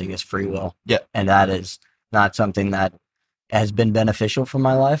no such thing as free will. Yeah. And that is not something that has been beneficial for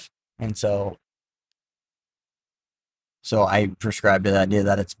my life. And so I prescribe to the idea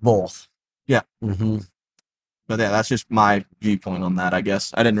that it's both. Yeah. Mm-hmm. But yeah, that's just my viewpoint on that. I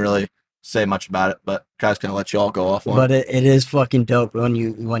guess I didn't really say much about it, but guys, gonna let you all go off on But it is fucking dope when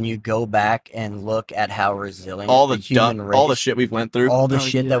you go back and look at how resilient all the the human race, all the shit we've went through. all the Oh,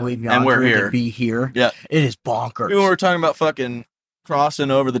 shit yeah. that we've gone And we're through here. to be here. Yeah. It is bonkers. We were talking about fucking crossing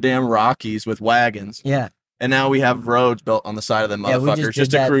over the damn Rockies with wagons, Yeah. and now we have roads built on the side of them Yeah, we just motherfuckers did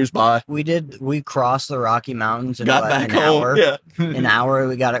just to that. cruise by. We crossed the Rocky Mountains in Got what, back an home. hour. Yeah, An hour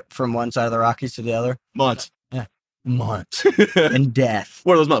we got it from one side of the Rockies to the other. months. Months. And death.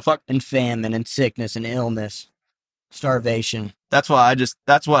 What are those motherfuckers? And famine and sickness and illness. Starvation. That's what I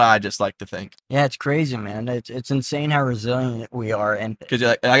just like to think. Yeah, it's crazy, man. It's insane how resilient we are. And Because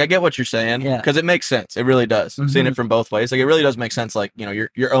I get what you're saying. Yeah. Because it makes sense. It really does. Mhm. Seeing it from both ways, like it really does make sense. Like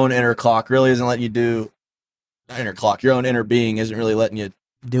your own inner clock really isn't letting you do. Not inner clock. Your own inner being isn't really letting you.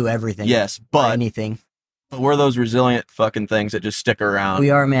 do everything. Yes, Or but anything. we're those resilient fucking things that just stick around. We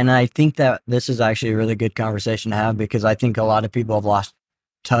are, man. And I think that this is actually a really good conversation to have because I think a lot of people have lost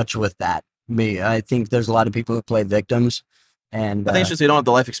touch with that. I think there's a lot of people who play victims, and I think it's just they don't have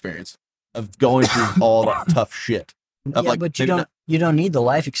the life experience of going through all that tough shit. Of yeah, like, but you maybe don't. You don't need the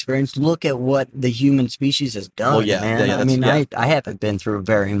life experience. Look at what the human species has done, Well, yeah, man. yeah, I mean, that's- I haven't been through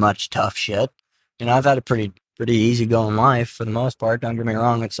very much tough shit. I've had a pretty easy going life for the most part. Don't get me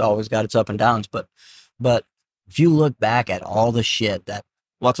wrong; it's always got its up and downs. But if you look back at all the shit that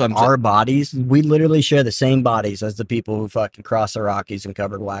Lots of our bodies, we literally share the same bodies as the people who fucking crossed the Rockies in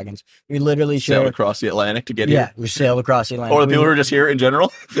covered wagons. We literally sailed share. across the Atlantic to get Yeah, here. we sailed across the Atlantic. Or the We- people who are just here in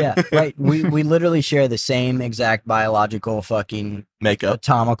general. yeah, right. We literally share the same exact biological fucking Makeup.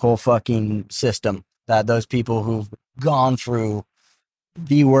 atomical fucking system that those people who've gone through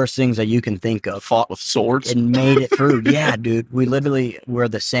the worst things that you can think of Fought with swords. and made it through. Yeah, dude. we're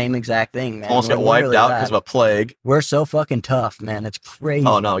the same exact thing, man. Almost We're got wiped literally out that. because of a plague. We're so fucking tough, man. It's crazy.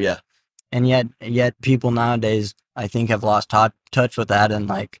 Oh no, yeah. And yet people nowadays, I think, have lost touch with that. And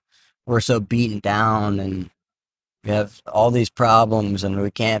like, we're so beaten down and we have all these problems and we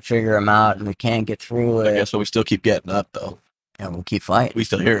can't figure them out and we can't get through I it. guess so. We still keep getting up though. And we'll keep fighting. We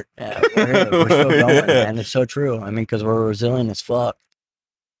still here. Yeah, we're still going, man. It's so true. I mean, because we're resilient as fuck.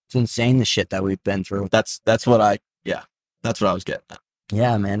 It's insane the shit that we've been through. That's what I was getting at.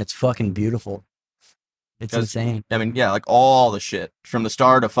 Yeah, man. It's fucking beautiful. It's 'Cause- insane. I mean, yeah, like all the shit from the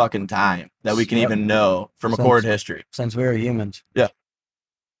start of fucking time that we can Yep. even know from Since- recorded history. Since we were humans.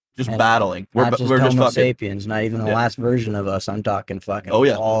 Just And battling. We're Not just just Homo fucking sapiens, not even the Yeah. last version of us. I'm talking fucking Oh,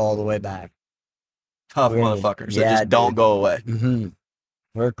 yeah. all the way back. tough Really. motherfuckers Yeah, that just don't dude. go away. Mm-hmm.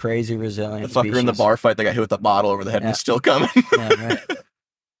 We're crazy resilient. The fucker in the species. bar fight that got hit with a bottle over the head and Yeah. is still coming. Yeah, right.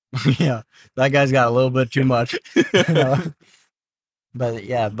 Yeah, that guy's got a little bit too much. You know? But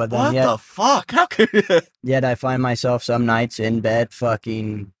yeah, but then What yet, the fuck? How could yet I find myself some nights in bed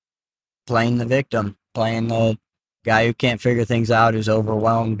fucking playing the victim, playing the guy who can't figure things out, who's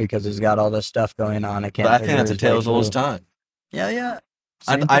overwhelmed because he's got all this stuff going on. I can't. But I think figure that's a his tale way as old as through. time. Yeah, yeah.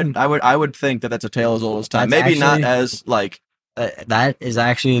 Same thing. I would think that that's a tale as old as time. That's Maybe not actually- as like That is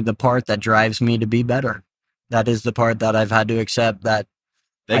actually the part that drives me to be better. That is the part that I've had to accept that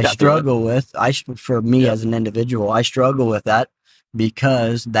they I got through it. struggle with. For me Yeah. as an individual, I struggle with that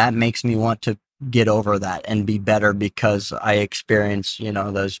because that makes me want to get over that and be better because I experience,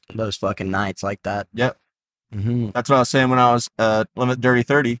 those fucking nights like that. Yep. Mm-hmm. That's what I was saying when I was Dirty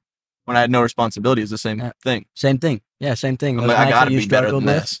 30, when I had no responsibility. It's the same Yeah. thing. Same thing. Yeah, same thing. I'm Those like, I nights gotta that you be better struggled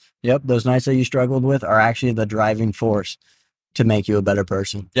than with. this. Yep, those nights that you struggled with are actually the driving force to make you a better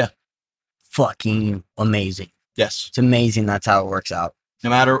person. Yeah. Fucking amazing. Yes. It's amazing that's how it works out. No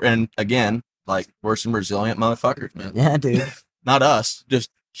matter, and again, like we're some resilient motherfuckers, man. Yeah, dude. Not us, just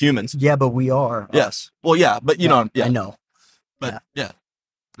humans. Yeah, but we are. Yes. Well, yeah, but you know, yeah. I know. But yeah.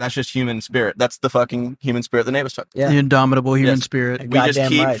 That's just human spirit. That's the fucking human spirit that Nate was talking. Yeah. The indomitable human Yes. spirit. We just Goddamn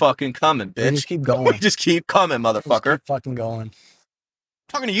keep right. fucking coming, bitch. We just keep going. We just keep coming, motherfucker. Just keep fucking going.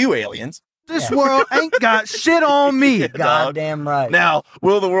 Talking to you, aliens. This world ain't got shit on me. Yeah, dog. Goddamn right. Now,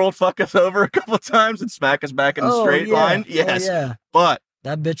 will the world fuck us over a couple of times and smack us back in the straight line? Oh, Yes. yeah. But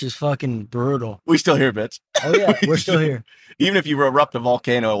That bitch is fucking brutal. we still here, bitch. Oh yeah, we're still here. Even if you erupt a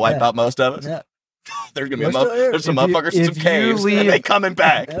volcano and wipe Yeah. out most of us, Yeah. there's gonna be We're still here. there's some If you- motherfuckers in some if you caves leave- and they coming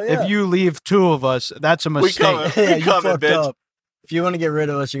back. Hell yeah. If you leave 2 of us, that's a We mistake. coming. Yeah, you coming, fucked bitch. up. If you want to get rid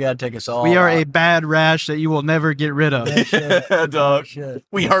of us, you gotta take us all. We are out. a bad rash that you will never get rid of. Yeah, shit. Yeah, dog. Shit.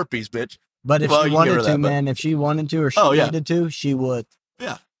 We herpes, bitch. But if Well, she you can get rid wanted of to, that, but- man, if she wanted to or she Oh, yeah. needed to, she would.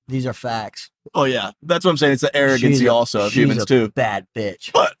 Yeah. These are facts. Oh yeah, that's what I'm saying. It's the arrogancy also of she's humans a too. Bad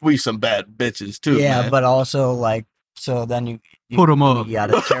bitch. But we some bad bitches too. Yeah, man. but also like, so then you Put 'em up. We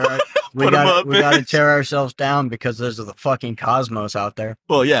gotta tear. We Put 'em gotta up, we gotta bitch. tear ourselves down because there's the fucking cosmos out there.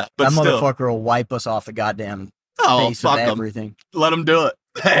 Well, yeah, but That still. motherfucker will wipe us off the goddamn Oh face of fuck them. everything. Let them do it.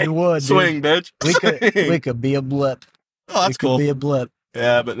 Hey, We would, dude. swing, bitch. We could Swing. we could be a blip. Oh, we that's could cool. be a blip.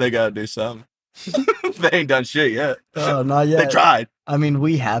 Yeah, but they gotta do something. They ain't done shit yet. Oh, not They yet. tried. I mean,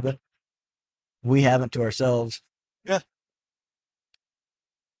 we haven't. We haven't to ourselves. Yeah.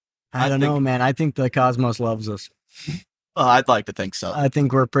 I don't know, man. I think the cosmos loves us. Oh, I'd like to think so. I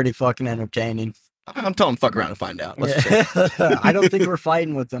think we're pretty fucking entertaining. I'm telling them fuck around and find out. Let's just say. Yeah. I don't think we're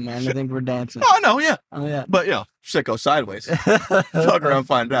fighting with them, man. I think we're dancing. Oh no, yeah, Oh yeah. but you know, shit goes sideways. Fuck around,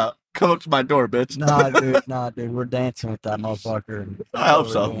 find out. Come up to my door, bitch. Nah, dude. We're dancing with that motherfucker. I hope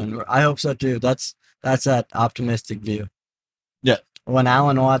That's so. what we're doing. I hope so too. That's that optimistic view. Yeah. When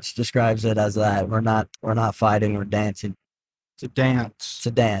Alan Watts describes it as that, we're not fighting, we're dancing. It's a dance. It's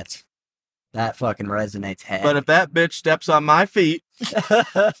a dance. That fucking resonates heavy. But if that bitch steps on my feet,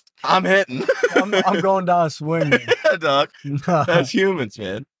 I'm hitting. I'm going down swinging. Yeah, dog. That's humans,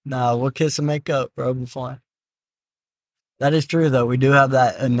 man. No, we'll kiss and make up, bro. We'll be fine. That is true, though. We do have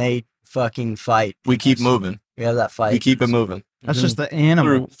that innate fucking fight. We keep moving. We have that fight. We keep it moving That's Mhm. just the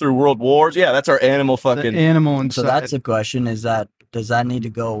animal. through world wars. Yeah, that's our animal The fucking. animal inside. So that's the question: is that does that need to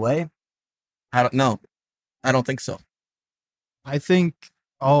go away? I don't know. I don't think so. I think.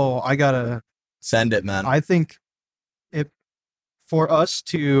 Oh, Send it, man. I think it for us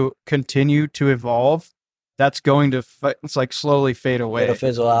to continue to evolve, that's going to it's like slowly fade away It'll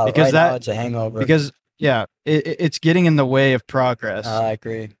fizzle out. Because Right now, that- it's a hangover. because yeah, it's getting in the way of progress. I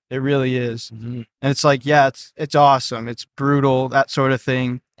agree. It really is, Mhm. and it's like yeah, it's awesome, it's brutal, that sort of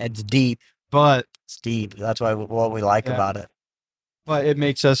thing, It's deep. but It's deep. That's why what we like Yeah. about it. it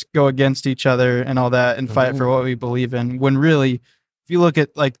makes us go against each other and all that and fight for what we believe in. When really, if you look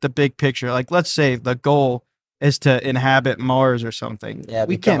at like the big picture, like let's say the goal is to inhabit Mars or something. Yeah,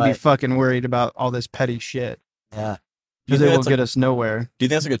 we become can't be a- fucking worried about all this petty shit Yeah. Do you because it think will that's get us nowhere. Do you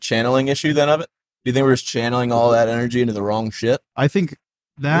think that's like a channeling issue then of it? Do you think we're just channeling all that energy into the wrong shit? I think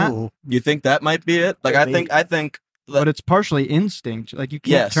that, Ooh. You think that might be it? Like, Could I think. but it's partially instinct. Like you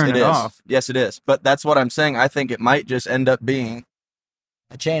can't Yes, turn it is. off. Yes, it is. But that's what I'm saying. I think it might just end up being.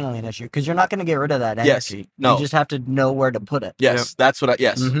 A channeling issue because you're not going to get rid of that Yes. energy. No. You just have to know where to put it. Yes, that's what I.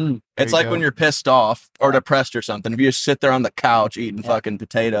 Yes. Mm-hmm. It's you like go. when you're pissed off or depressed or something. If you just sit there on the couch eating Yeah. fucking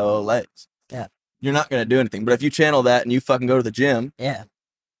potato legs, Yeah. you're not gonna do anything. But if you channel that and you fucking go to the gym, Yeah.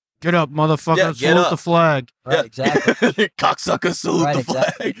 Get up, motherfucker! Yeah, get salute up. the flag. Right. yeah, Exactly. cocksucker, salute Right, the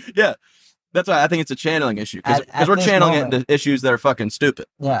flag. Yeah, that's why I think it's a channeling issue because At we're this channeling moment- it into issues that are fucking stupid.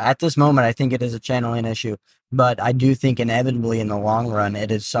 Yeah. At this moment, I think it is a channeling issue, but I do think inevitably in the long run, it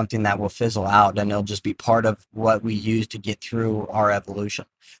is something that will fizzle out and it'll just be part of what we use to get through our evolution.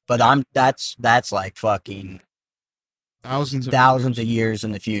 But that's like fucking Thousands of thousands of years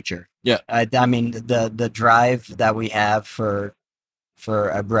in the future. Yeah. I mean the drive that we have for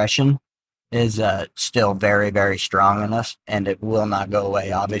aggression is still very, very strong in us, and it will not go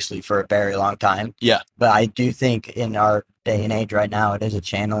away obviously for a very long time. Yeah. But I do think in our day and age right now, it is a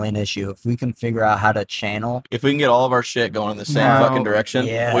channeling issue. If we can figure out how to channel, If we can get all of our shit going in the same Now- fucking direction,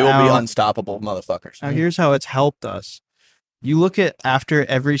 Yeah. we will be Now- unstoppable motherfuckers. Now, here's how it's helped us. You look at after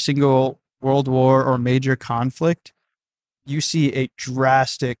every single world war or major conflict, you see a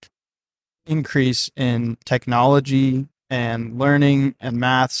drastic increase in technology and learning and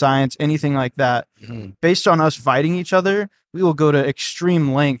math, science, anything like that. Based on us fighting each other, we will go to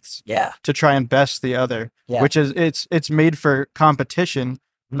extreme lengths yeah, to try and best the other, Yeah. which is it's made for competition,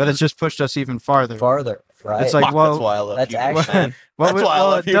 but it's just pushed us even farther. farther, right? It's like, Fuck, well, that's why I love that's humans, actually- man. Well, That's why I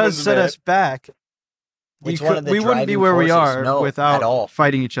love it does humans, set man. us back. We, It's one of the we wouldn't be driving where we forces. are No, at without all.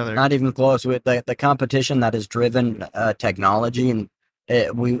 fighting each other. Not even close with the competition that has driven technology, and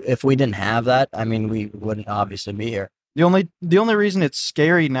if we didn't have that, I mean, we wouldn't obviously be here. The only reason it's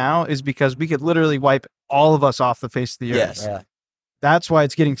scary now is because we could literally wipe all of us off the face of the earth. Yes. Yeah. That's why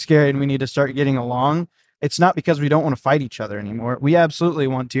it's getting scary and we need to start getting along. It's not because we don't want to fight each other anymore. We absolutely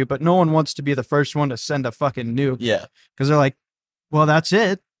want to, but no one wants to be the first one to send a fucking nuke. Yeah. Because they're like, well, that's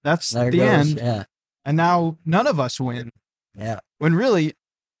it. That's There it the goes. end. Yeah. And now none of us win. Yeah. When really,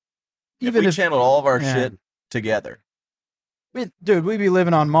 Even if we channeled all of our Yeah. shit together, we'd be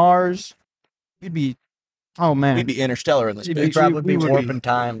living on Mars. We'd be, oh man. we'd be interstellar in this We'd bitch. We'd probably we be would be- warping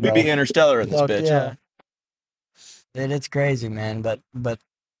time, bro. We'd be interstellar in this Fuck bitch. yeah. It's crazy, man. But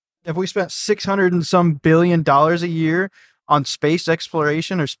if we spent $600 and some billion a year on space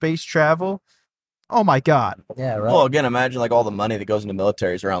exploration or space travel, oh my God. yeah, right. Well, again, imagine like all the money that goes into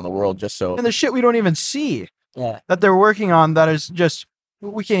militaries around the world just so. And the shit we don't even see yeah. that they're working on that is just,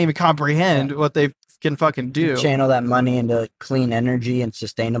 we can't even comprehend what they can fucking do. Channel that money into clean energy and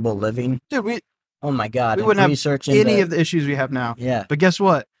sustainable living. Dude, Oh my God. we and wouldn't have research any into- of the issues we have now. Yeah. But guess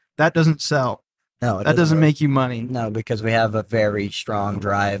what? That doesn't sell. No, it That doesn't work. make you money. No, because we have a very strong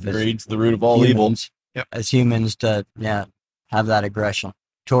drive as Greed's the root of all evil. humans. Yep. As humans to have that aggression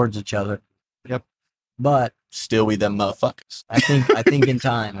towards each other. Yep. But Still, we them motherfuckers. I think in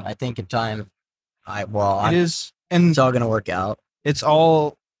time, It is, and it's all gonna work out. it's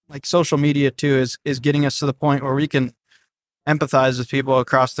all like social media too is getting us to the point where we can empathize with people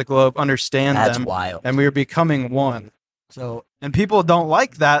across the globe, understand That's them, wild. and we're becoming one. So And people don't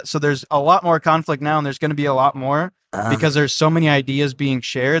like that, so there's a lot more conflict now, and there's going to be a lot more because there's so many ideas being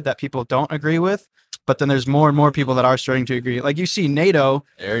shared that people don't agree with. But then there's more and more people that are starting to agree. Like you see NATO,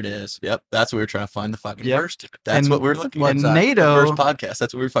 There it is. Yep. That's what we were trying to find the fucking Yep. first. That's And- what we're looking at. and The NATO, first podcast.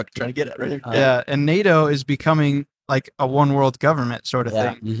 That's what we were fucking trying to get at right here. yeah, and NATO is becoming like a one world government sort of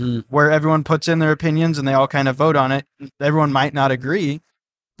yeah. thing, Mhm. where everyone puts in their opinions and they all kind of vote on it. Everyone might not agree,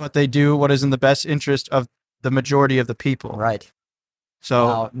 but they do what is in the best interest of the majority of the people. Right.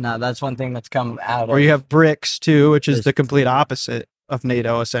 So, Now that's one thing that's come out or of you have BRICS too, which is This- the complete opposite of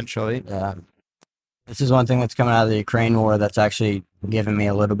NATO, essentially. Yeah. This is one thing that's coming out of the Ukraine war that's actually given me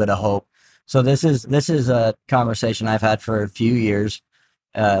a little bit of hope. So this is a conversation I've had for a few years.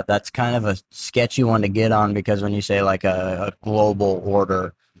 That's kind of a sketchy one to get on because when you say like a global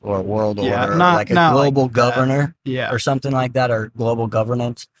order or world Yeah, order, not- like a not like global that. governor Yeah, or something like that, or global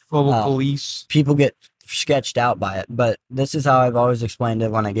governance, global uh, police. people get sketched out by it. But this is how I've always explained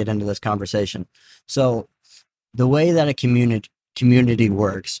it when I get into this conversation. So the way that a community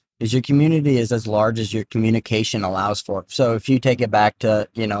works is your community is as large as your communication allows for. So if you take it back to,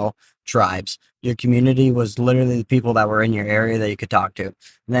 tribes, your community was literally the people that were in your area that you could talk to. And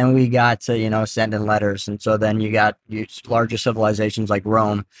then we got to, sending letters. And so then you got larger civilizations like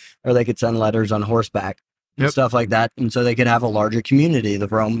Rome, or they could send letters on horseback and Yep. stuff like that. And so they could have a larger community. The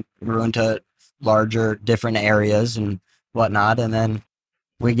Rome grew into larger, different areas and whatnot. And then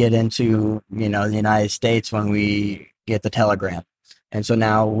we get into, the United States when we get the telegram. And so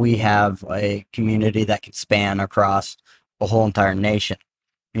now we have a community that can span across a whole entire nation,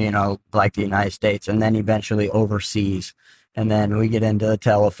 like the United States, and then eventually overseas. And then we get into the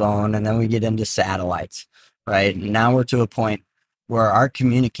telephone, and then we get into satellites, right? And now we're to a point where our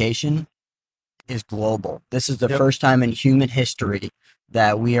communication is global. This is the Yep. first time in human history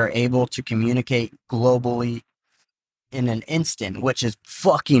that we are able to communicate globally in an instant, which is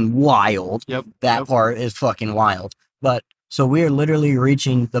fucking wild. Yep. That Yep. part is fucking wild. But so we're literally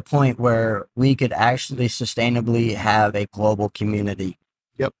reaching the point where we could actually sustainably have a global community.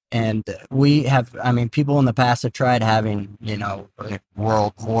 Yep. And we have, people in the past have tried having, a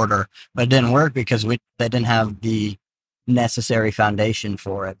world order, but it didn't work because they didn't have the necessary foundation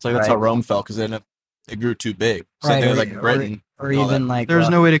for it. It's like that's how Rome fell because it grew too big. Same Right, thing with or- like Britain. or and all even that. like There's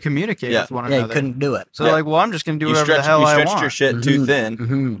no way to communicate Yeah. with one you another. couldn't do it. So they're like, well, I'm just going to do whatever the hell you I stretched want. your shit too Mhm. thin,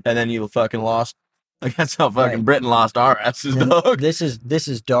 Mhm. and then you fucking lost. Like that's how fucking Right. Britain lost our asses, And dog. this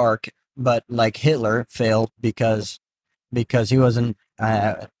is dark, but like Hitler failed because he wasn't.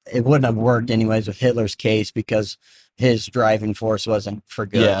 It wouldn't have worked anyways with Hitler's case because his driving force wasn't for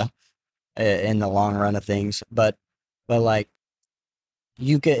good. Yeah. In the long run of things, but like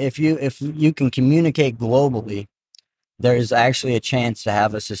you can if you can communicate globally, there's actually a chance to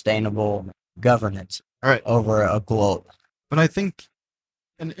have a sustainable governance Right. over a globe. But I think,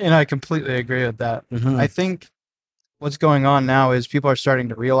 and I completely agree with that. Mhm. I think what's going on now is people are starting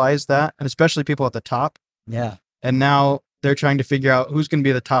to realize that, and especially people at the top. Yeah. And now they're trying to figure out who's going to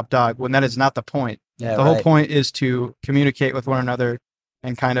be the top dog when that is not the point. Yeah. The whole right. point is to communicate with one another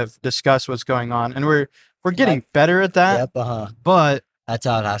and kind of discuss what's going on. And we're getting better at that, Yep. but That's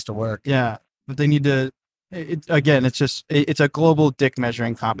how it has to work. yeah, but they need to Again, it's a global dick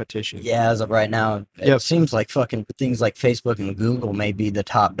measuring competition. Yeah, as of right now, it seems like fucking things like Facebook and Google may be the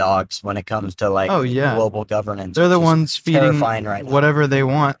top dogs when it comes to like global governance. They're the ones feeding right whatever they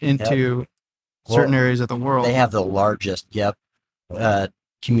want into certain areas of the world. They have the largest,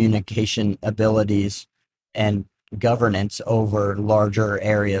 communication abilities and governance over larger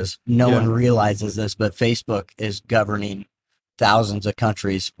areas. No one realizes this, but Facebook is governing thousands of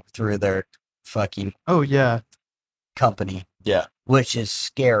countries through their fucking company. Yeah. Which is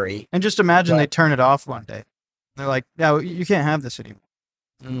scary. And just imagine they turn it off one day. They're like, yeah, you can't have this anymore.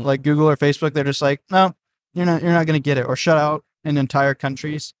 Like Google or Facebook, they're just like, no, you're not going to get it, or shut out in entire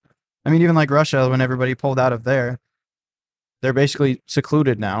countries. I mean, even like Russia, when everybody pulled out of there, they're basically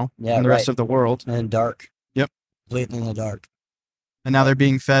secluded now in the rest of the world. In the dark. Yep. Completely in the dark. And now they're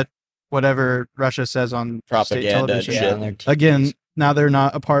being fed whatever Russia says on propaganda state television. And shit. Again, now they're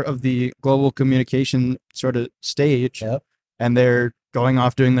not a part of the global communication sort of stage, and they're going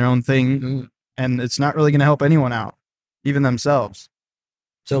off doing their own thing, and it's not really going to help anyone out, even themselves.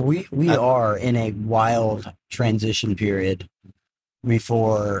 So we are in a wild transition period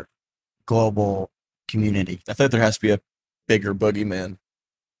before global community. I think there has to be a bigger boogeyman.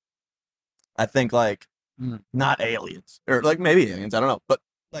 I think like not aliens, or like maybe aliens, I don't know, but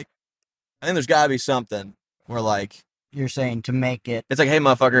like I think there's got to be something where like you're saying to make it. It's like, hey,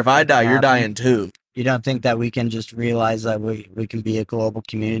 motherfucker, if I die, you're dying too. You don't think that we can just realize that we can be a global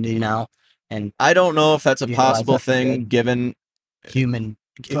community now? And I don't know if that's a possible thing given human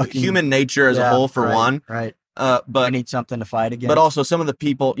nature as a whole, for one. Right. But we need something to fight against. But also some of the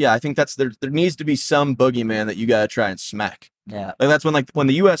people, I think that's there needs to be some boogeyman that you gotta try and smack. Yeah. Like that's when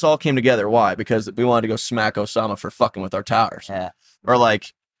the US all came together. Why? Because we wanted to go smack Osama for fucking with our towers. Yeah. Or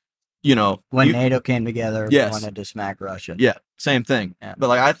like, when NATO came together, we wanted to smack Russia. Yeah. Same thing. Yeah. But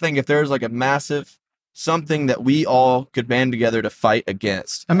like I think if there's like a massive something that we all could band together to fight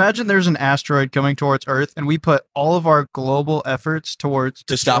against. Imagine there's an asteroid coming towards Earth and we put all of our global efforts towards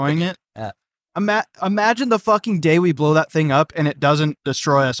destroying it. Yeah. Imagine the fucking day we blow that thing up and it doesn't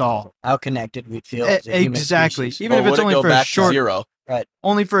destroy us all. How connected we'd feel as a human exactly. species. Even if it's only for a short zero. Right.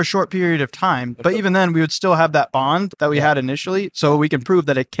 Only for a short period of time. But even then we would still have that bond that we had initially, so we can prove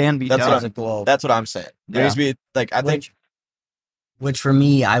that it can be done. That's what I'm saying. There needs to be like I think which for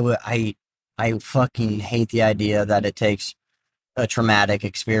me I fucking hate the idea that it takes a traumatic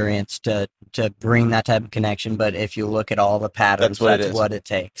experience to bring that type of connection. But if you look at all the patterns, that's what it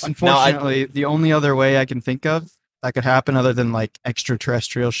takes. Unfortunately, the only other way I can think of that could happen other than like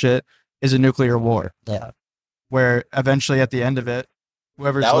extraterrestrial shit is a nuclear war. Yeah. Where eventually at the end of it,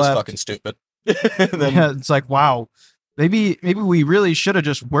 whoever's left. That was left, fucking stupid. It's like, wow, maybe we really should have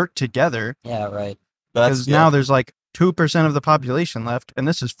just worked together. Yeah, right. Because now there's like 2% of the population left, and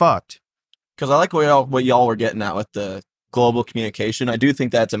this is fucked. Because I like what y'all were getting at with the global communication. I do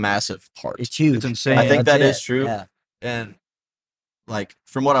think that's a massive part. It's huge. It's insane. I think that is true. Yeah. And like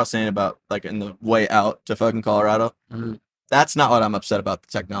from what I was saying about like in the way out to fucking Colorado, that's not what I'm upset about, the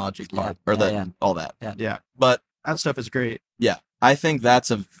technology part or all that. Yeah. But that stuff is great. Yeah. I think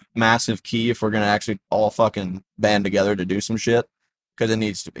that's a massive key if we're going to actually all fucking band together to do some shit, because it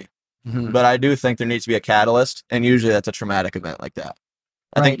needs to be. But I do think there needs to be a catalyst, and usually that's a traumatic event like that.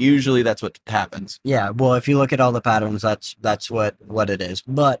 I think usually that's what happens. Yeah, well, if you look at all the patterns, that's what it is.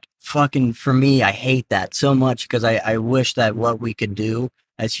 But fucking for me, I hate that so much, because I wish that what we could do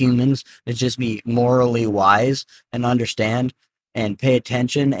as humans is just be morally wise and understand and pay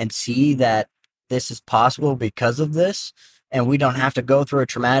attention and see that this is possible because of this. And we don't have to go through a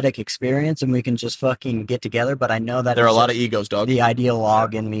traumatic experience, and we can just fucking get together. But I know that there are a lot of egos, dog. The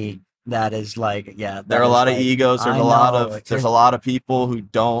ideologue in me that is like, there are a lot of egos. There's a lot of people who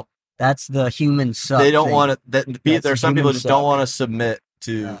don't. That's the human suck. They don't want to. There are some people who just don't want to submit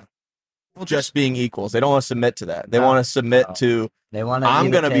to just being equals. They don't want to submit to that. They want to submit to. They want.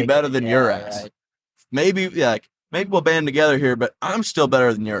 I'm going to be better than your ass. Right. Maybe we'll band together here, but I'm still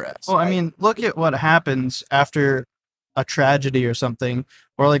better than your ass. Well, I mean, look at what happens after a tragedy or something,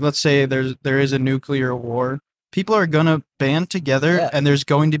 or like let's say there is a nuclear war. People are going to band together, and there's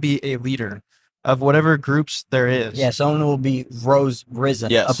going to be a leader of whatever groups there is. Yeah, someone will be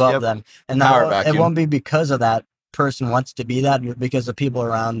risen above them. And it won't be because of that person wants to be that, because the people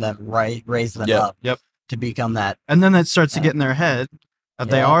around them raise them up to become that. And then it starts to get in their head that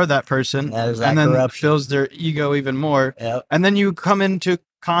they are that person, and then fills their ego even more. Yep. And then you come into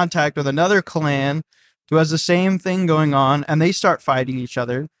contact with another clan who has the same thing going on, and they start fighting each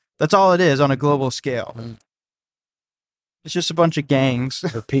other. That's all it is on a global scale. It's just a bunch of gangs.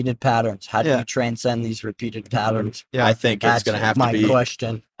 Repeated patterns. How do Yeah. you transcend these repeated patterns? Yeah. I think That's it's gonna have to my be.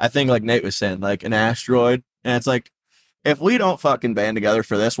 question. I think like Nate was saying, like an asteroid, and it's like if we don't fucking band together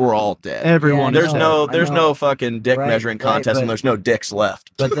for this, we're all dead. Everyone. Yeah, There's is dead. no fucking dick Right, measuring right, contest, but- and there's no dicks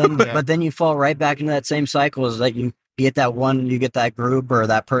left. But then, Yeah. but then you fall right back into that same cycle. Is that you get that one, you get that group or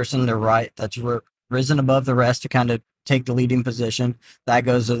that person to that's risen above the rest to kind of take the leading position. That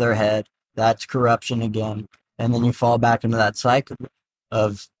goes to their head. That's corruption again, and then you fall back into that cycle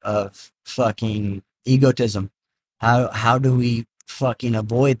of fucking egotism. How do we fucking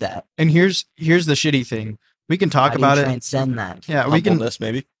avoid that? And here's the shitty thing. We can talk How do you about it. transcend that? Yeah, we can. Humbleness,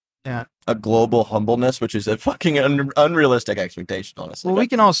 maybe. Yeah. A global humbleness, which is a fucking unrealistic expectation, honestly. Well, we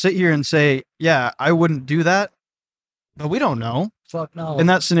can all sit here and say, yeah, I wouldn't do that, but we don't know. Fuck no. In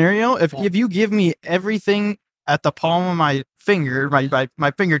that scenario, Yeah. if you give me everything at the palm of my finger,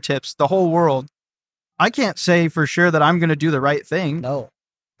 my fingertips, the whole world, I can't say for sure that I'm going to do the right thing. No,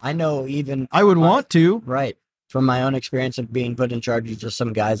 I know. Even I would my- want to. right from my own experience of being put in charge of just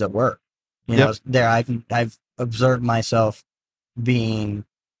some guys at work. You Yep. know, there I've observed myself being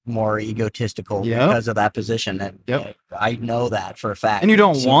more egotistical Yep. because of that position, and Yep. I know that for a fact. And you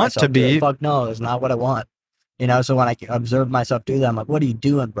don't See want myself to do it. be. Fuck no, it's not what I want. You know, so when I observe myself do that, I'm like, "What are you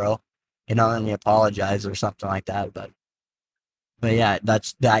doing, bro?" You know, and you apologize or something like that. But yeah,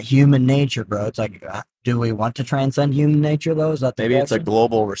 that's that human nature, bro. It's like, do we want to transcend human nature though? Is that the Maybe it's a question?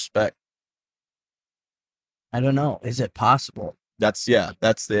 global respect. I don't know. Is it possible? That's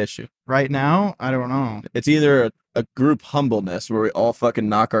the issue. Right now, I don't know. It's either a group humbleness where we all fucking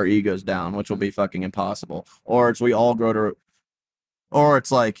knock our egos down, which will be fucking impossible, or it's we all grow to, or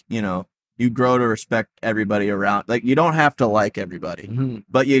it's like, you know, you grow to respect everybody around. Like you don't have to like everybody, Mhm.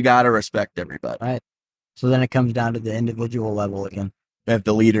 but you gotta respect everybody. Right. So then it comes down to the individual level again. We have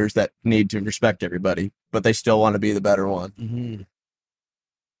the leaders that need to respect everybody, but they still want to be the better one. Mm-hmm.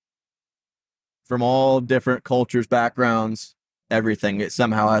 From all different cultures, backgrounds, everything, it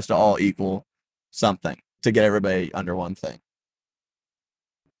somehow has to all equal something to get everybody under one thing.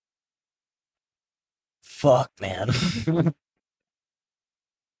 Fuck, man.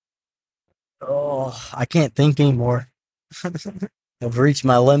 Oh, I can't think anymore. I've reached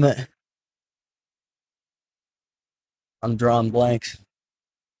my limit. I'm drawing blanks.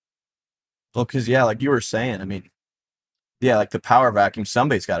 Well, because like you were saying, I mean, like the power vacuum,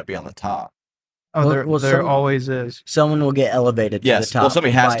 somebody's got to be on the top. Oh, Well, there some- always is. Someone will get elevated to Yes, the top. well,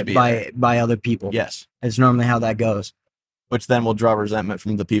 somebody has to be by other people. Yes, It's normally how that goes. which then will draw resentment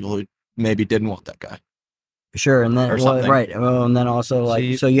from the people who maybe didn't want that guy. Sure, and then Or something. right. Well, and then also like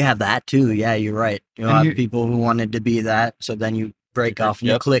See- so you have that too. Yeah, you're right. You And have you- people who wanted to be that, so then you break off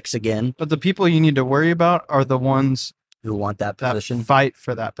into Yep. cliques again But the people you need to worry about are the ones who want that that position. fight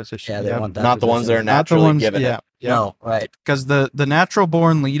for that position. Yeah, they want that. Not the ones that are position. Not the naturally ones, given yeah, it. yeah. No, right. Because the natural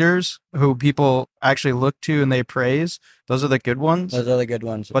born leaders who people actually look to and they praise, those are the good ones. Those are the good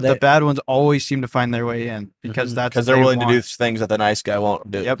ones. But the bad ones always seem to find their way in because Mhm. that's Because what they're they willing to do want. things that the nice guy won't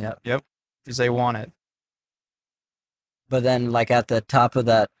do. Yep, Yep. yep. Because they want it. But then, like at the top of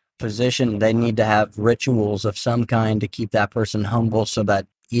that position, they need to have rituals of some kind to keep that person humble, so that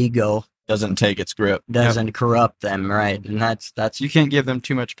ego Doesn't take its grip. doesn't corrupt them, right? And that's You can't give them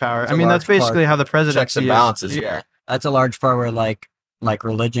too much power. It's I a mean, that's large basically how the presidency Checks and is. balances. Yeah. that's a large part where like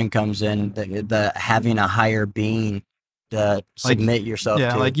religion comes in, the having a higher being to submit yourself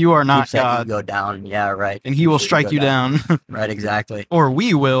Yeah, to. like you are not keeps that God, ego down. Yeah, right. and He will Keeps the strike ego you down, Right, exactly. or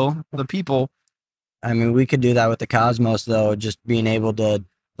we will, the people. I mean, we could do that with the cosmos, though, just being able to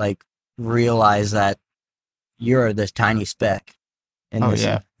like realize that you're this tiny speck in Oh, this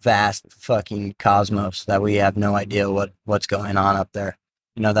yeah. vast fucking cosmos that we have no idea what's going on up there.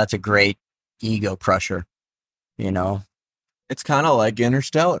 You know, that's a great ego crusher. You know, It's kind of like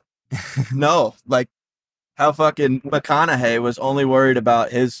Interstellar. No, like how fucking McConaughey was only worried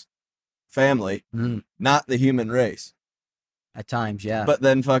about his family, Mm, not the human race. at times, yeah. But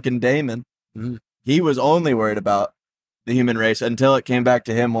then fucking Damon, Mhm. he was only worried about the human race until it came back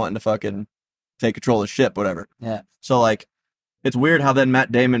to him wanting to fucking take control of the ship, whatever. Yeah. So like, it's weird how then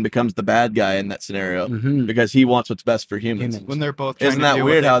Matt Damon becomes the bad guy in that scenario Mhm. because he wants what's best for humans. Humans. When they're both Isn't trying to that do what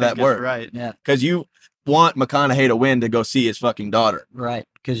weird they how think that is works? right. Yeah, Because you want McConaughey to win to go see his fucking daughter. right.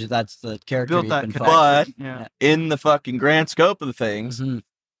 Because that's the character Built you've that been connection. fighting. But Yeah. in the fucking grand scope of the things, Mhm.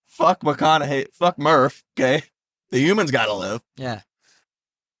 fuck McConaughey, fuck Murph, okay? The humans gotta live. Yeah.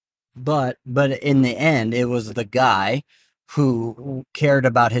 But in the end, it was the guy who cared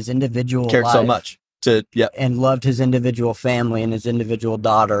about his individual Cared so life much to, yep. and loved his individual family and his individual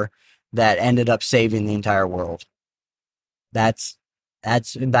daughter that ended up saving the entire world. That's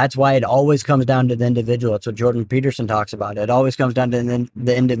That's why it always comes down to the individual. It's what Jordan Peterson talks about. It always comes down to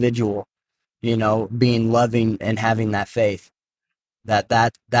the individual, being loving and having that faith.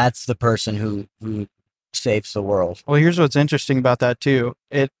 That's the person who saves the world. Well, here's what's interesting about that too.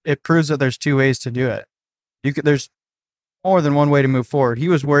 It proves that there's two ways to do it. There's more than one way to move forward. He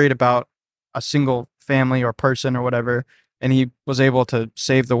was worried about a single family or person or whatever, and he was able to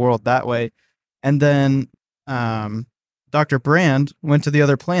save the world that way. And then Dr. Brand went to the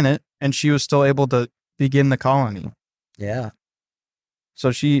other planet, and she was still able to begin the colony. Yeah.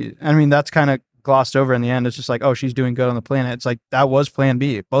 So that's kind of glossed over in the end. It's just like, oh, she's doing good on the planet. It's like, that was plan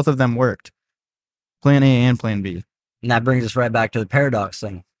B. Both of them worked. Plan A and plan B. And that brings us right back to the paradox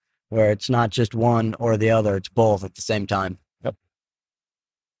thing, where it's not just one or the other, it's both at the same time. Yep.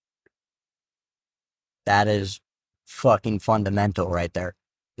 That is fucking fundamental right there.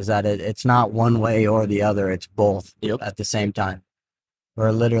 Is that it's not one way or the other, it's both at the same time.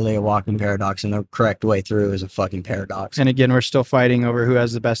 We're literally a walking paradox, and the correct way through is a fucking paradox. And again, we're still fighting over who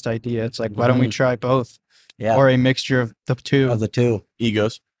has the best idea. It's like, why don't we try both? Yeah. Or a mixture of the two. Of the two.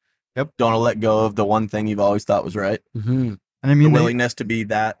 Egos. Yep. Don't want to let go of the one thing you've always thought was right. Mm-hmm. And I mean, the willingness to be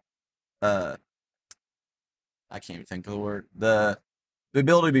that, I can't even think of the word. The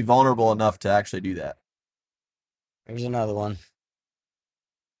ability to be vulnerable enough to actually do that. Here's another one.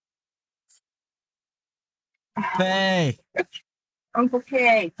 Hey. Uncle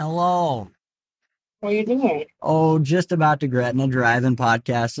Kay, Hello. what are you doing? Oh, just about to Gretna, driving,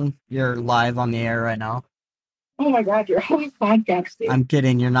 podcasting. You're live on the air right now. Oh my God, you're always podcasting. I'm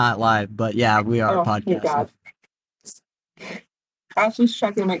kidding. You're not live, but yeah, we are thank podcasting. God. I was just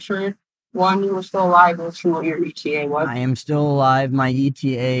checking to make sure, one, you were still alive, and two, what your ETA was. I am still alive. My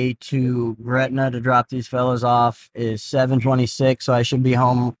ETA to Gretna to drop these fellas off is 7:26, so I should be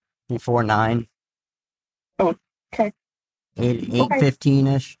home before 9. Oh, okay.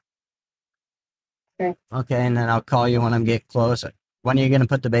 8:15-ish. Okay. Okay, and then I'll call you when I'm getting close. When are you going to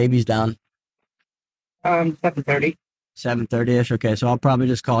put the babies down? 7:30. 7:30-ish. Okay, so I'll probably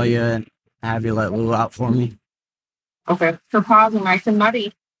just call you and have you let Lou out for me. Okay. Her paws are nice and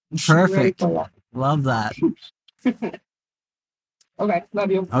muddy. Perfect. Love that. Okay,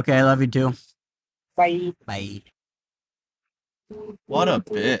 love you. Okay, love you too. Bye. Bye. What a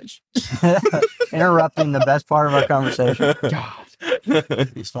bitch. Interrupting the best part of our conversation.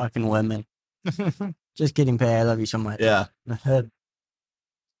 God. These fucking women. Just kidding, Pay. I love you so much. Yeah.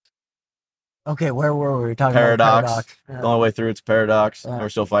 Okay, where were we? We were talking Paradox. about paradox. The only way through it's paradox. Yeah. We're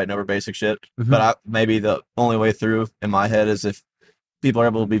still fighting over basic shit. Mhm. But maybe the only way through in my head is if people are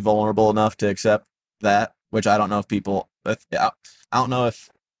able to be vulnerable enough to accept that, which I don't know if people, I don't know if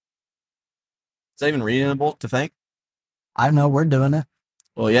it's even reasonable to think. I know we're doing it.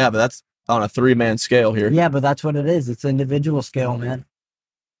 Well, yeah, but that's on a 3-man scale here. Yeah, but that's what it is. It's individual scale, man.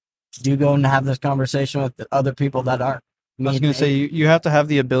 You go and have this conversation with the other people that aren't. I was going to say, you have to have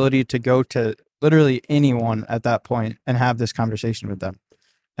the ability to go to literally anyone at that point and have this conversation with them.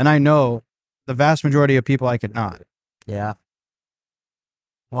 And I know the vast majority of people I could not. Yeah.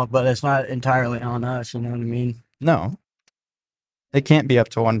 Well, but it's not entirely on us, you know what I mean? No. It can't be up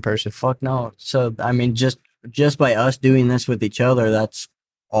to one person. Fuck no. So, I mean, just by us doing this with each other, that's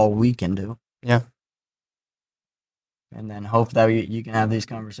all we can do. Yeah. And then hope that you can have these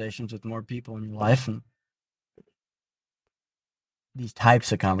conversations with more people in your life, and these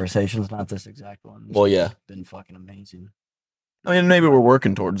types of conversations, not this exact one. This Well, yeah. has been fucking amazing. I mean, maybe we're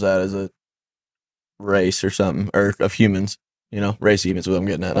working towards that as a race or something, or of humans, race humans, what I'm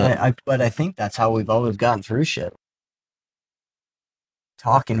getting at. But I think that's how we've always gotten through shit.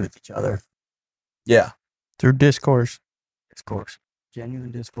 Talking with each other. Yeah. Through discourse. Discourse.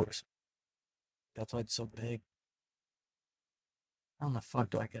 Genuine discourse. That's why it's so big. How the fuck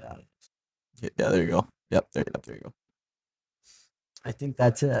do I get out of this? Yeah, there you go. Yep, there you go. I think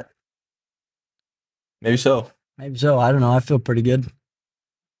that's it. Maybe so. Maybe so. I don't know. I feel pretty good.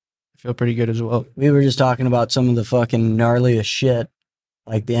 I feel pretty good as well. We were just talking about some of the fucking gnarliest shit,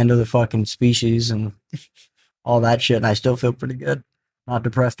 like the end of the fucking species and all that shit, and I still feel pretty good. Not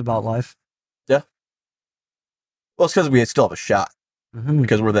depressed about life. Yeah. Well, it's because we still have a shot. Mm-hmm.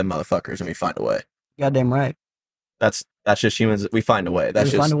 Because we're them motherfuckers and we find a way. Goddamn right. That's just humans. We find a way.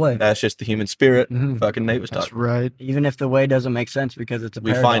 Find a way. That's just the human spirit. Mm-hmm. Fucking Nate was That's talking. right. Even if the way doesn't make sense because it's a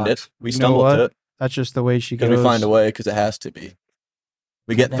We paradox. find it. We You know stumble what? to it That's just the way she goes. because we find a way because it has to be.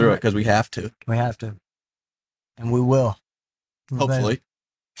 We get Damn through it right. because we have to. We have to. And we will. Hopefully.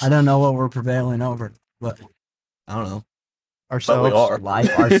 I don't know what we're prevailing over, but I don't know. Ourselves. But we are.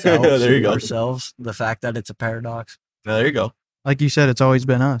 life, ourselves, There you go. ourselves, the fact that it's a paradox. There you go. Like you said, it's always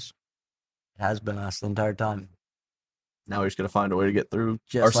been us. It has been us the entire time. Now we're just gonna find a way to get through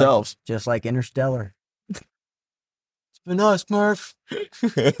Just ourselves. Just like Interstellar. It's been us, Murph.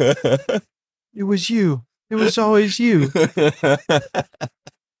 It was you. It was always you. It's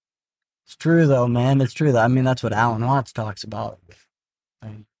true though, man. It's true. I mean, that's what Alan Watts talks about.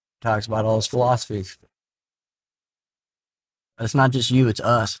 He talks about all his philosophies. It's not just you, it's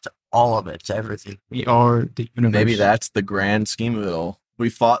us. It's all of it. It's everything. We are the universe. Maybe that's the grand scheme of it all. We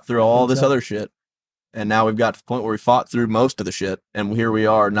fought through all this other shit, and now we've got to the point where we fought through most of the shit, and here we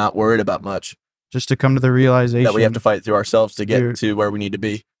are, not worried about much. Just to come to the realization That we have to fight through ourselves to get to where we need to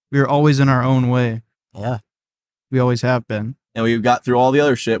be. We're always in our own way. Yeah. We always have been. And we've got through all the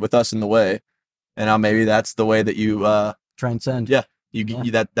other shit with us in the way, and now maybe that's the way that you transcend. Yeah,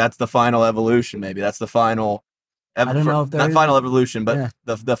 that's the final evolution. Maybe that's the final. I don't know if there not is final evolution, but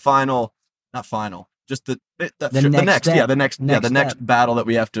the final, not final, just the next battle that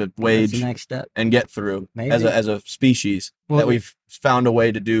we have to wage the next step and get through Maybe. as a species that we've found a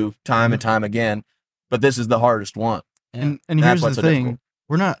way to do time and time again. But this is the hardest one. And here's the thing: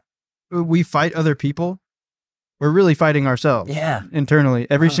 we fight other people. We're really fighting ourselves. Yeah. Internally,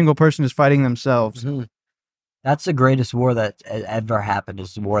 every single person is fighting themselves. Mm-hmm. That's the greatest war that ever happened.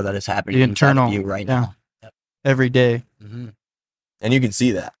 Is the war that is happening the inside internal of you right now. Yep. Every day. Mm-hmm. And you can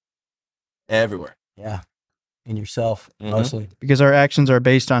see that everywhere. Yeah. In yourself, mostly. Because our actions are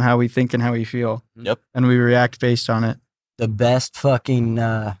based on how we think and how we feel. Yep. And we react based on it. The best fucking,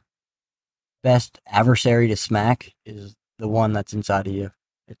 best adversary to smack is the one that's inside of you.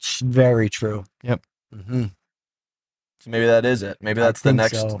 It's very true. Yep. Mm-hmm. So maybe that is it. Maybe that's the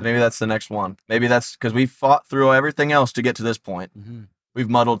next. So. Maybe that's the next one. Maybe that's because we fought through everything else to get to this point. Mm-hmm. We've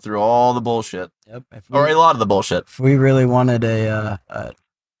muddled through all the bullshit, Yep. or a lot of the bullshit. If we really wanted a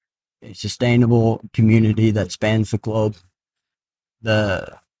sustainable community that spans the globe,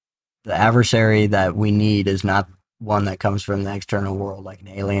 the adversary that we need is not one that comes from the external world, like an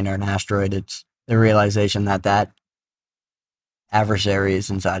alien or an asteroid. It's the realization that adversary is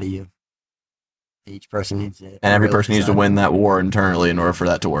inside of you. Each person needs it. And every person needs to win that war internally in order for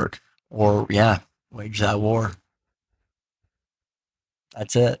that to work. Or, wage that war.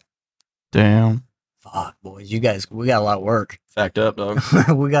 That's it. Damn. Fuck, boys. You guys, we got a lot of work. Fact up, dog.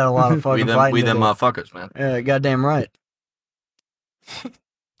 We got a lot of fucking fighting. We them motherfuckers, man. Yeah, goddamn right.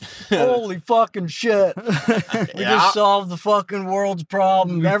 Holy fucking shit. We just solved the fucking world's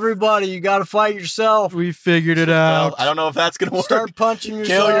problem. Everybody, you gotta fight yourself. We figured it out. Well, I don't know if that's gonna work. Start punching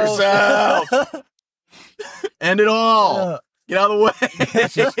yourself. Kill yourself. End it all. Get out of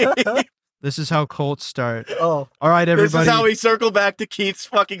the way. This is how cults start. Oh. All right, everybody. This is how we circle back to Keith's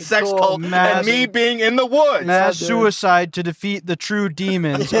fucking sex cult and me being in the woods. Mass suicide to defeat the true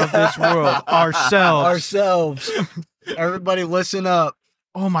demons of this world. Ourselves. Everybody listen up.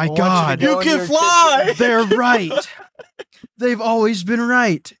 Oh my God. You can fly. They're right. They've always been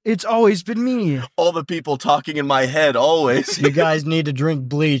right. It's always been me. All the people talking in my head always. You guys need to drink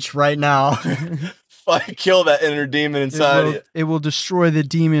bleach right now. Kill that inner demon inside you. It will destroy the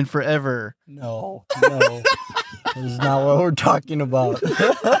demon forever. No. This is not what we're talking about.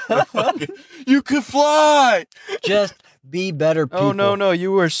 You can fly. Just be better people. Oh no,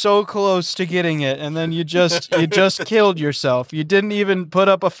 you were so close to getting it, and then you just killed yourself. You didn't even put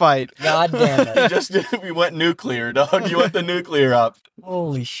up a fight. God damn it. We went nuclear, dog. You went the nuclear up.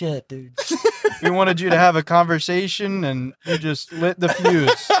 Holy shit, dude. We wanted you to have a conversation, and you just lit the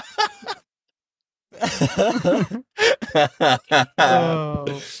fuse.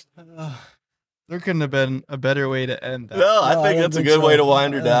 There couldn't have been a better way to end that. No, I think that's a good way to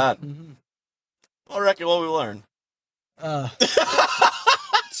wind her down. I reckon what we learned.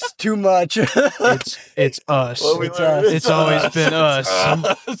 It's too much. It's us. It's always been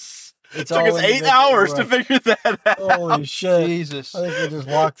us. It took us 8 hours to figure that out. Holy shit. Jesus. I think we just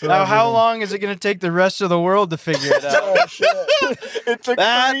walked through. Now, how long is it going to take the rest of the world to figure it out? Oh, shit. It took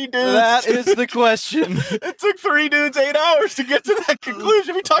 3 dudes. That is the question. It took 3 dudes 8 hours to get to that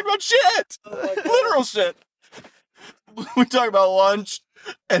conclusion. We talked about shit. Literal shit. We talked about lunch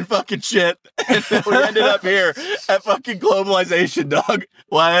and fucking shit. And then we ended up here at fucking globalization, dog.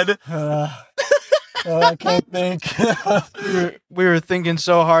 What? I can't think. we were thinking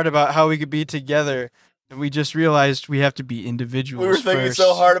so hard about how we could be together, and we just realized we have to be individuals. We were thinking first.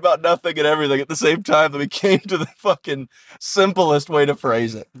 so hard about nothing and everything at the same time that we came to the fucking simplest way to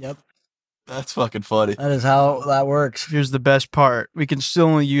phrase it. Yep. That's fucking funny. That is how that works. Here's the best part. We can still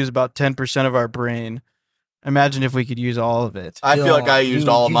only use about 10% of our brain. Imagine if we could use all of it. I feel like I used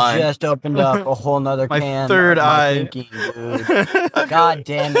all of mine. You just opened up a whole nother My can. third of my eye. thinking, dude. God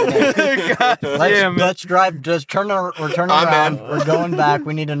damn it. God damn it. Let's drive. Just we're turning I'm around. in. We're going back.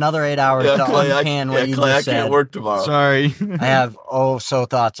 We need another 8 hours Yeah, to Clay, uncan what you Clay, just I can't said. work tomorrow. Sorry. I have so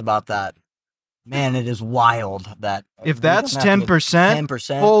thoughts about that. Man, it is wild that If that's 10%,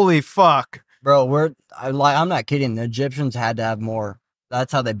 10%, holy fuck. bro, I'm not kidding. The Egyptians had to have more.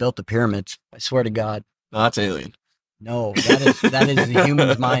 That's how they built the pyramids. I swear to God. No, that's alien. No, that is the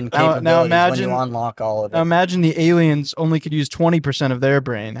human's mind Now capabilities imagine- when you unlock all of it. Now imagine the aliens only could use 20% of their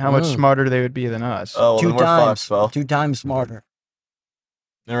brain. How much smarter they would be than us. Oh, well, then we're fucked, fell. 2 times smarter.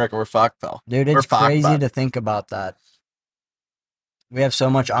 I reckon we're fucked, fell. Dude, We're it's fucked, crazy bud. to think about that. We have so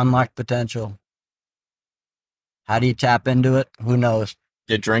much unlocked potential. How do you tap into it? Who knows?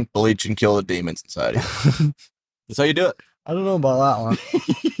 You drink bleach and kill the demons inside you. That's how you do it. I don't know about that one.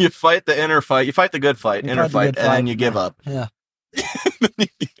 You fight the inner fight. You fight the good fight, You inner fight the fight, good and fight. then you give up. Yeah.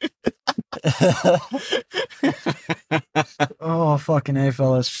 Oh, fucking A,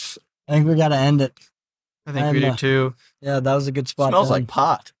 fellas. I think we got to end it. I think we do too. Yeah, that was a good spot. Smells to like end.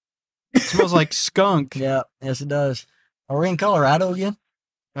 pot. It smells like skunk. Yeah, yes, it does. Are we in Colorado again?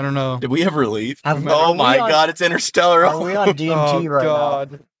 I don't know. Did we ever leave? Have- Oh are we my on- god, it's interstellar. Are we on DMT right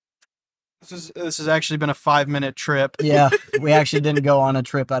now? This has actually been a 5-minute trip. Yeah, we actually didn't go on a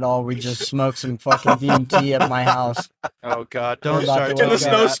trip at all. We just smoked some fucking DMT at my house. Oh god, We're don't about start to In the talking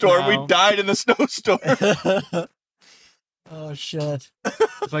about that snowstorm. We now. died in the snowstorm. Oh, shit.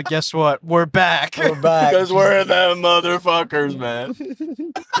 But guess what? We're back. We're back. Because we're them motherfuckers, man.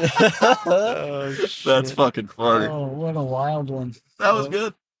 Oh, shit. That's fucking funny. Oh, what a wild one. That was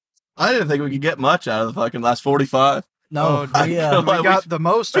good. I didn't think we could get much out of the fucking last 45. No, Oh, we, we got the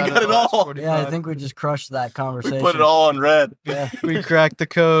most. we out of got the it last all. 45. yeah, I think we just crushed that conversation. We put it all on red. Yeah, we cracked the we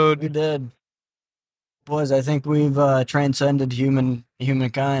code. did. Boys, I think we've transcended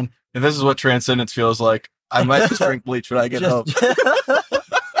humankind. If this is what transcendence feels like, I might just drink bleach when I get home.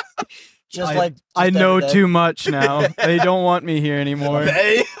 Just I- like I just know every day. too much now. They don't want me here anymore.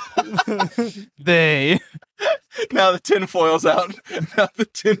 Hey, They. now the tinfoil's out. Now the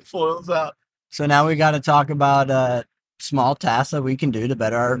tinfoil's out. So now we got to talk about small tasks that we can do to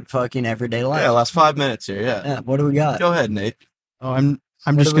better our fucking everyday life. Yeah, last 5 minutes here. Yeah. Yeah, what do we got? Go ahead, Nate. Oh, I'm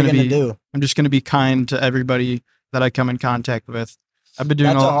What just are we gonna be. do? I'm just gonna be kind to everybody that I come in contact with. I've been doing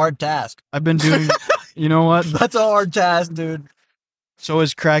That's a all. hard task. I've been doing. You know what? That's a hard task, dude. So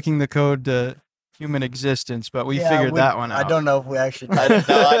is cracking the code to human existence, but we Yeah, figured that one out. I don't know if we actually. I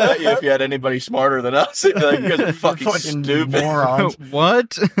bet you if you had anybody smarter than us, you'd be like, you guys are fucking stupid. morons.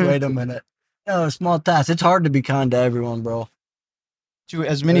 What? Wait a minute. No, small tasks. It's hard to be kind to everyone, bro. To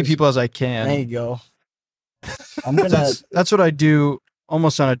as many There's- people as I There can. you go. I'm gonna, That's what I do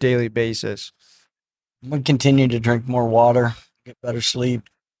almost on a daily basis. I'm gonna continue to drink more water, get better sleep,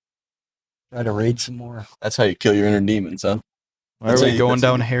 try to read some more. That's how you kill your inner demons, huh? Why That's are how we you- going that's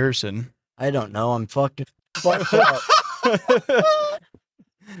how down you- Harrison? I don't know. I'm fucked up.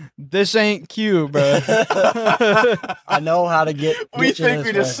 This ain't Q, bro. I know how to get. We get you think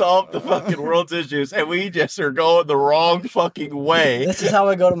we this just way. solved the fucking world's issues, and we just are going the wrong fucking way. This is how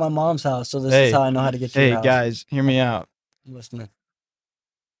I go to my mom's house. So this Hey. is how I know how to get to Hey your house. guys, hear me out. I'm listening.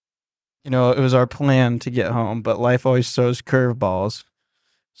 You know, it was our plan to get home, but life always throws curveballs.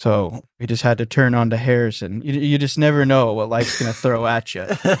 So we just had to turn on to Harrison. You just never know what life's gonna throw at you.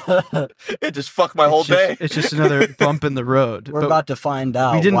 It just fucked my whole day. It's just another bump in the road. We're But about to find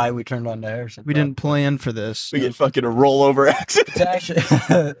out didn't- why we turned on to Harrison. we bro. didn't plan for this. We get fucking a rollover accident. It's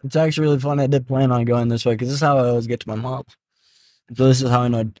actually it's actually really fun. I did plan on going this way because this is how I always get to my mom's. So this is how I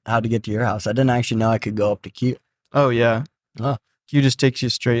know how to get to your house. I didn't actually know I could go up to Q. Oh yeah. Oh. Q just takes you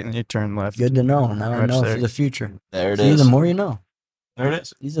straight and you turn left. Good to know. Now I Right know there. for the future. There it See, is. the more you know. There it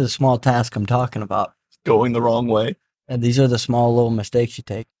is. These are the small tasks I'm talking about. Going the wrong way. And these are the small little mistakes you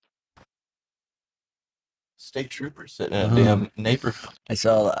take. State troopers sitting in a Mhm. damn neighborhood. I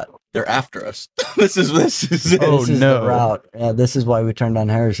saw that. They're after us. This is it. Oh, This is no. the route. Yeah, this is why we turned on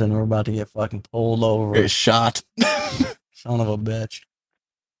Harrison. We're about to get fucking pulled over. Get shot. Son of a bitch.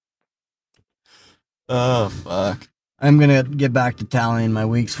 Oh fuck. I'm gonna get back to tallying my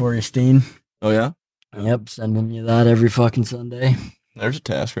weeks for you, Steen. Oh yeah. Yep, sending you that every fucking Sunday. There's a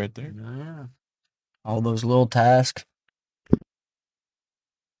task right there. Yeah. All those little tasks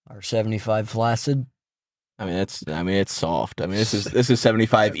are 75 flaccid. I mean it's soft. I mean this is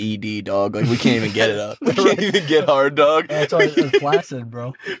 75 ED dog. Like we can't even get it up. We can't even get hard dog. That's why it's flaccid,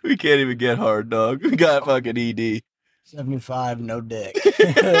 bro. We can't even get hard dog. We got fucking ED. 75, no dick.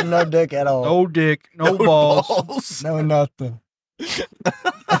 No dick at all. No dick, no balls. No nothing.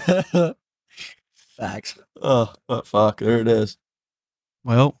 Facts. Oh, fuck. There it is.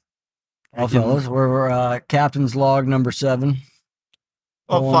 Well, Well, fellas, we're captain's log number 7.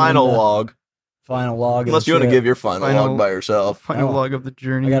 A Going final into log. Final log. Unless you want to give your final Final- log by yourself. final Oh. log of the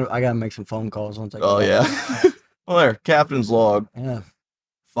journey. I gotta make some phone calls once I get Oh, back. yeah. Well, there. Captain's log. Yeah.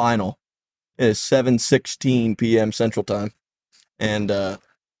 Final. It is 7:16 p.m. Central Time. And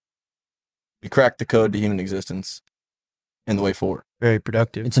we cracked the code to human existence and the way forward. Very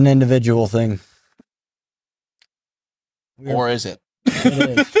productive. It's an individual thing. Or is it?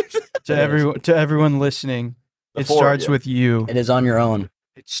 It is. To everyone listening, it starts with you. It is on your own.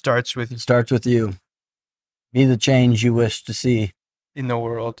 It starts with It starts with you. Be the change you wish to see. in the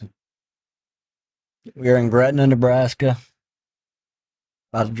world. We are in Gretna, Nebraska.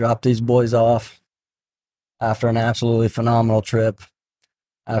 About to drop these boys off after an absolutely phenomenal trip.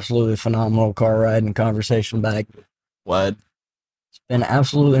 Absolutely phenomenal car ride and conversation back. What? It's been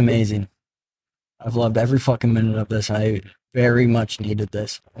absolutely amazing. I've loved every fucking minute of this. I very much needed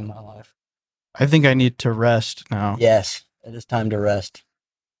this in my life. I think I need to rest now. Yes, it is time to rest.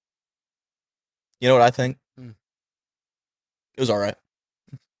 You know what I think? Hmm. It was all right.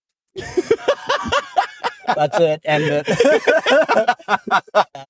 That's it. End it.